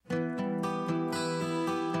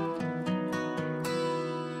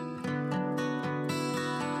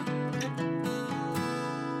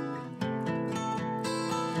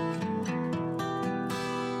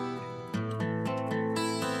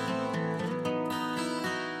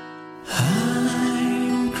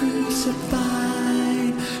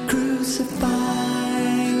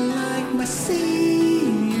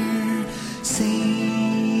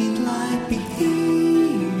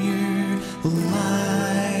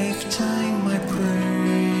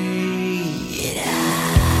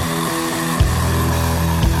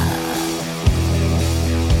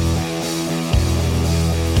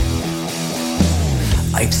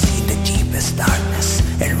 I've seen the deepest darkness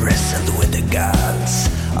and wrestled with the gods.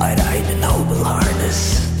 I ride a noble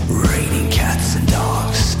harness, raining cats and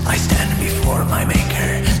dogs. I stand before my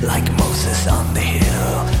maker, like Moses on the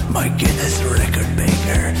hill. My Guinness record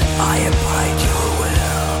maker, I abide your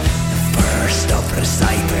will. First of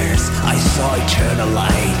reciters, I saw eternal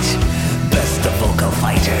light. Best of vocal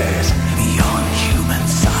fighters, beyond human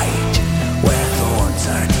sight. Where thorns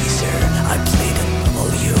are teaser, I played a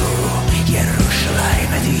double U. Jerusalem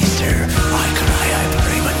at Easter, I cry, I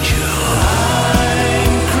pray, my Jew.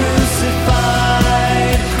 I'm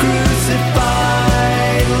crucified,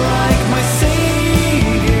 crucified like my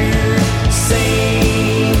Savior.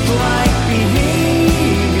 Saint-like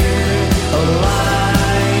behavior, a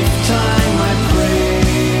lifetime I pray.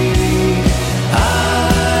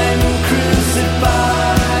 I'm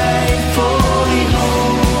crucified for the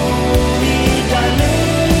holy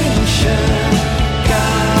dimension.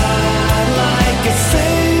 God-like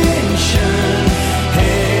ascension,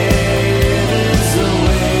 heaven's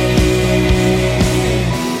away.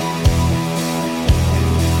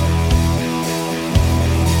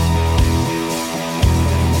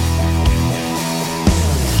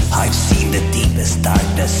 I've seen the deepest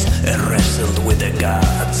darkness and wrestled with the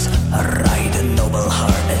gods. I ride a noble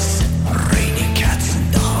harness, raining cats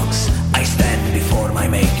and dogs. I stand before my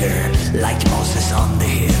maker, like Moses on the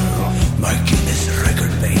hill. My Guinness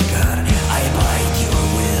record maker, I abide your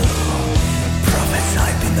will. Prophets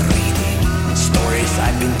I've been reading, stories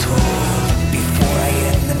I've been told. Before I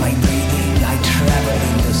end my breathing, I travel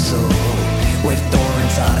in the soul. With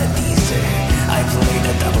thorns on a desert, I play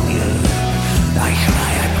the W. I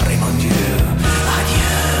cry, I pray, mon Dieu.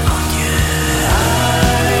 Adieu, mon Dieu.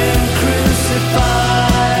 I'm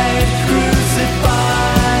crucified,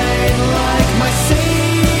 crucified like my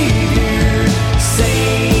Savior.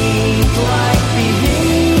 Saint-like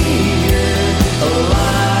behavior, a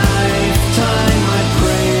lifetime I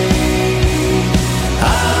pray.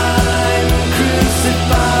 I'm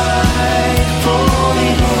crucified for the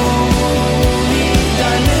holy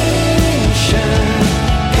dimension.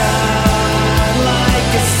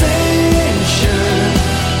 God-like ascension,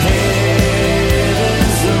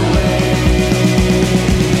 heaven's away.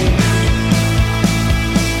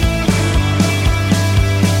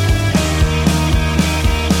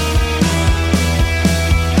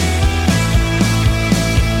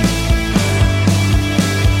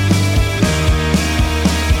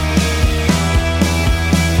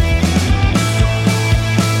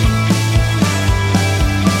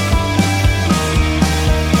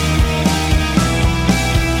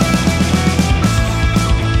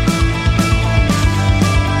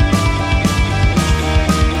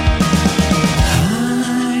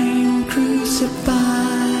 I'm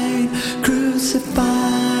crucified,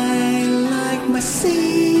 crucified like my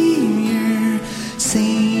Savior.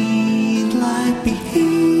 Saint-like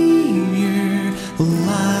behavior, a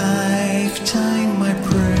lifetime I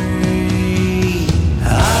pray.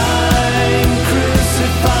 I'm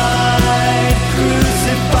crucified,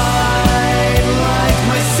 crucified like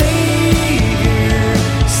my Savior.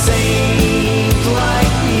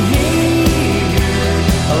 Saint-like behavior,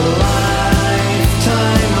 a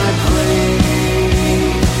lifetime I pray.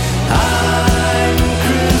 I'm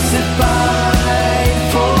crucified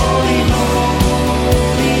for the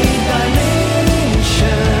holy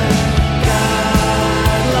dimension.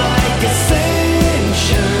 God-like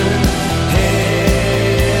ascension,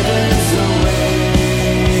 heaven's away.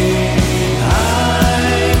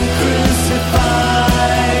 I'm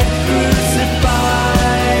crucified,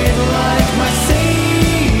 crucified like my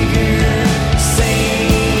Savior.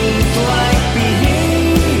 Saint-like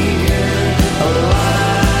behavior, a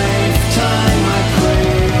lifetime I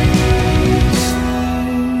praise.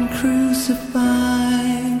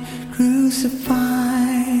 Crucified,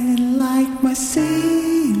 crucified like my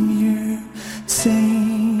Savior.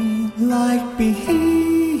 Saint-like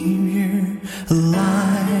behavior, a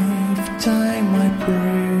lifetime I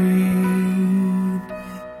prayed.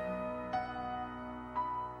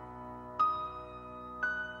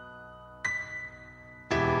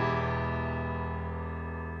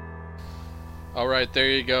 All right, there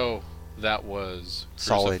you go. That was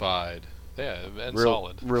Solid. Crucified. Yeah, and Real,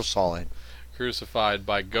 solid. real solid. Crucified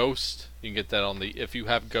by Ghost. You can get that on the If You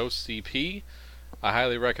Have Ghost CP. I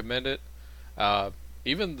highly recommend it.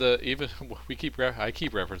 Even I keep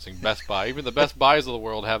referencing Best Buy. Even the Best Buys of the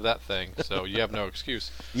world have that thing, so you have no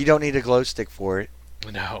excuse. You don't need a glow stick for it.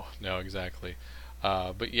 No, exactly.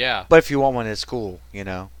 But yeah, But if you want one, it's cool, you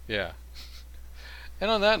know. yeah. And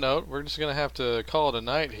on that note, we're just gonna have to call it a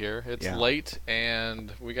night here. It's Yeah. late,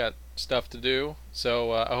 and we got stuff to do.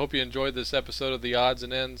 So I hope you enjoyed this episode of the Odds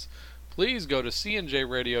and Ends please go to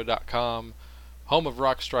cnjradio.com, home of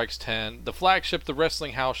Rock Strikes 10, the flagship The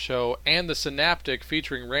Wrestling House Show, and the Synaptic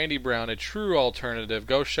featuring Randy Brown, a true alternative.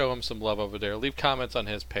 Go show him some love over there. Leave comments on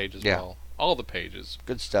his page as well. All the pages.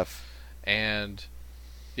 Good stuff. And,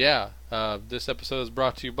 yeah, this episode is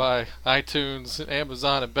brought to you by iTunes,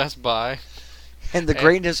 Amazon, and Best Buy. And the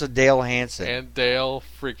greatness of Dale Hansen. And Dale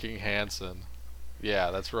freaking Hansen.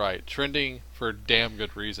 Yeah, that's right. Trending for a damn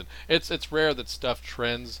good reason. It's rare that stuff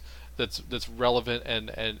trends that's relevant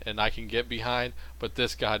and I can get behind, but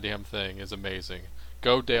this goddamn thing is amazing.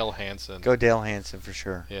 Go Dale Hansen. Go Dale Hansen for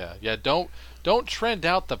sure. Yeah. Don't trend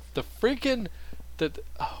out the freaking the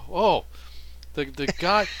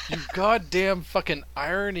god you goddamn fucking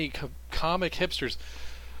irony comic hipsters.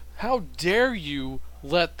 How dare you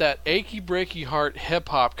let that achy breaky heart hip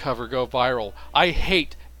hop cover go viral? I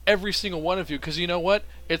hate every single one of you, because you know what?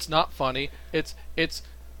 It's not funny. It's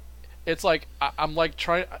like I'm like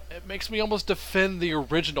trying. It makes me almost defend the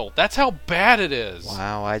original. That's how bad it is.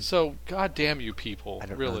 Wow. So goddamn you people. I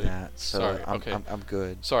don't really. know that. So sorry. Okay. I'm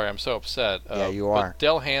good. Sorry, I'm so upset. Yeah, you are. But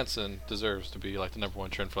Dale Hansen deserves to be like the #1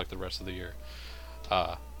 trend for like the rest of the year.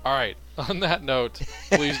 All right. On that note,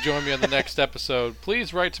 please join me on the next episode.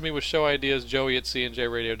 Please write to me with show ideas,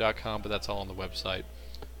 joey@cnjradio.com, but that's all on the website.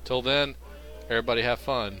 Till then, everybody have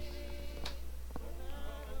fun.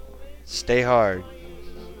 Stay hard.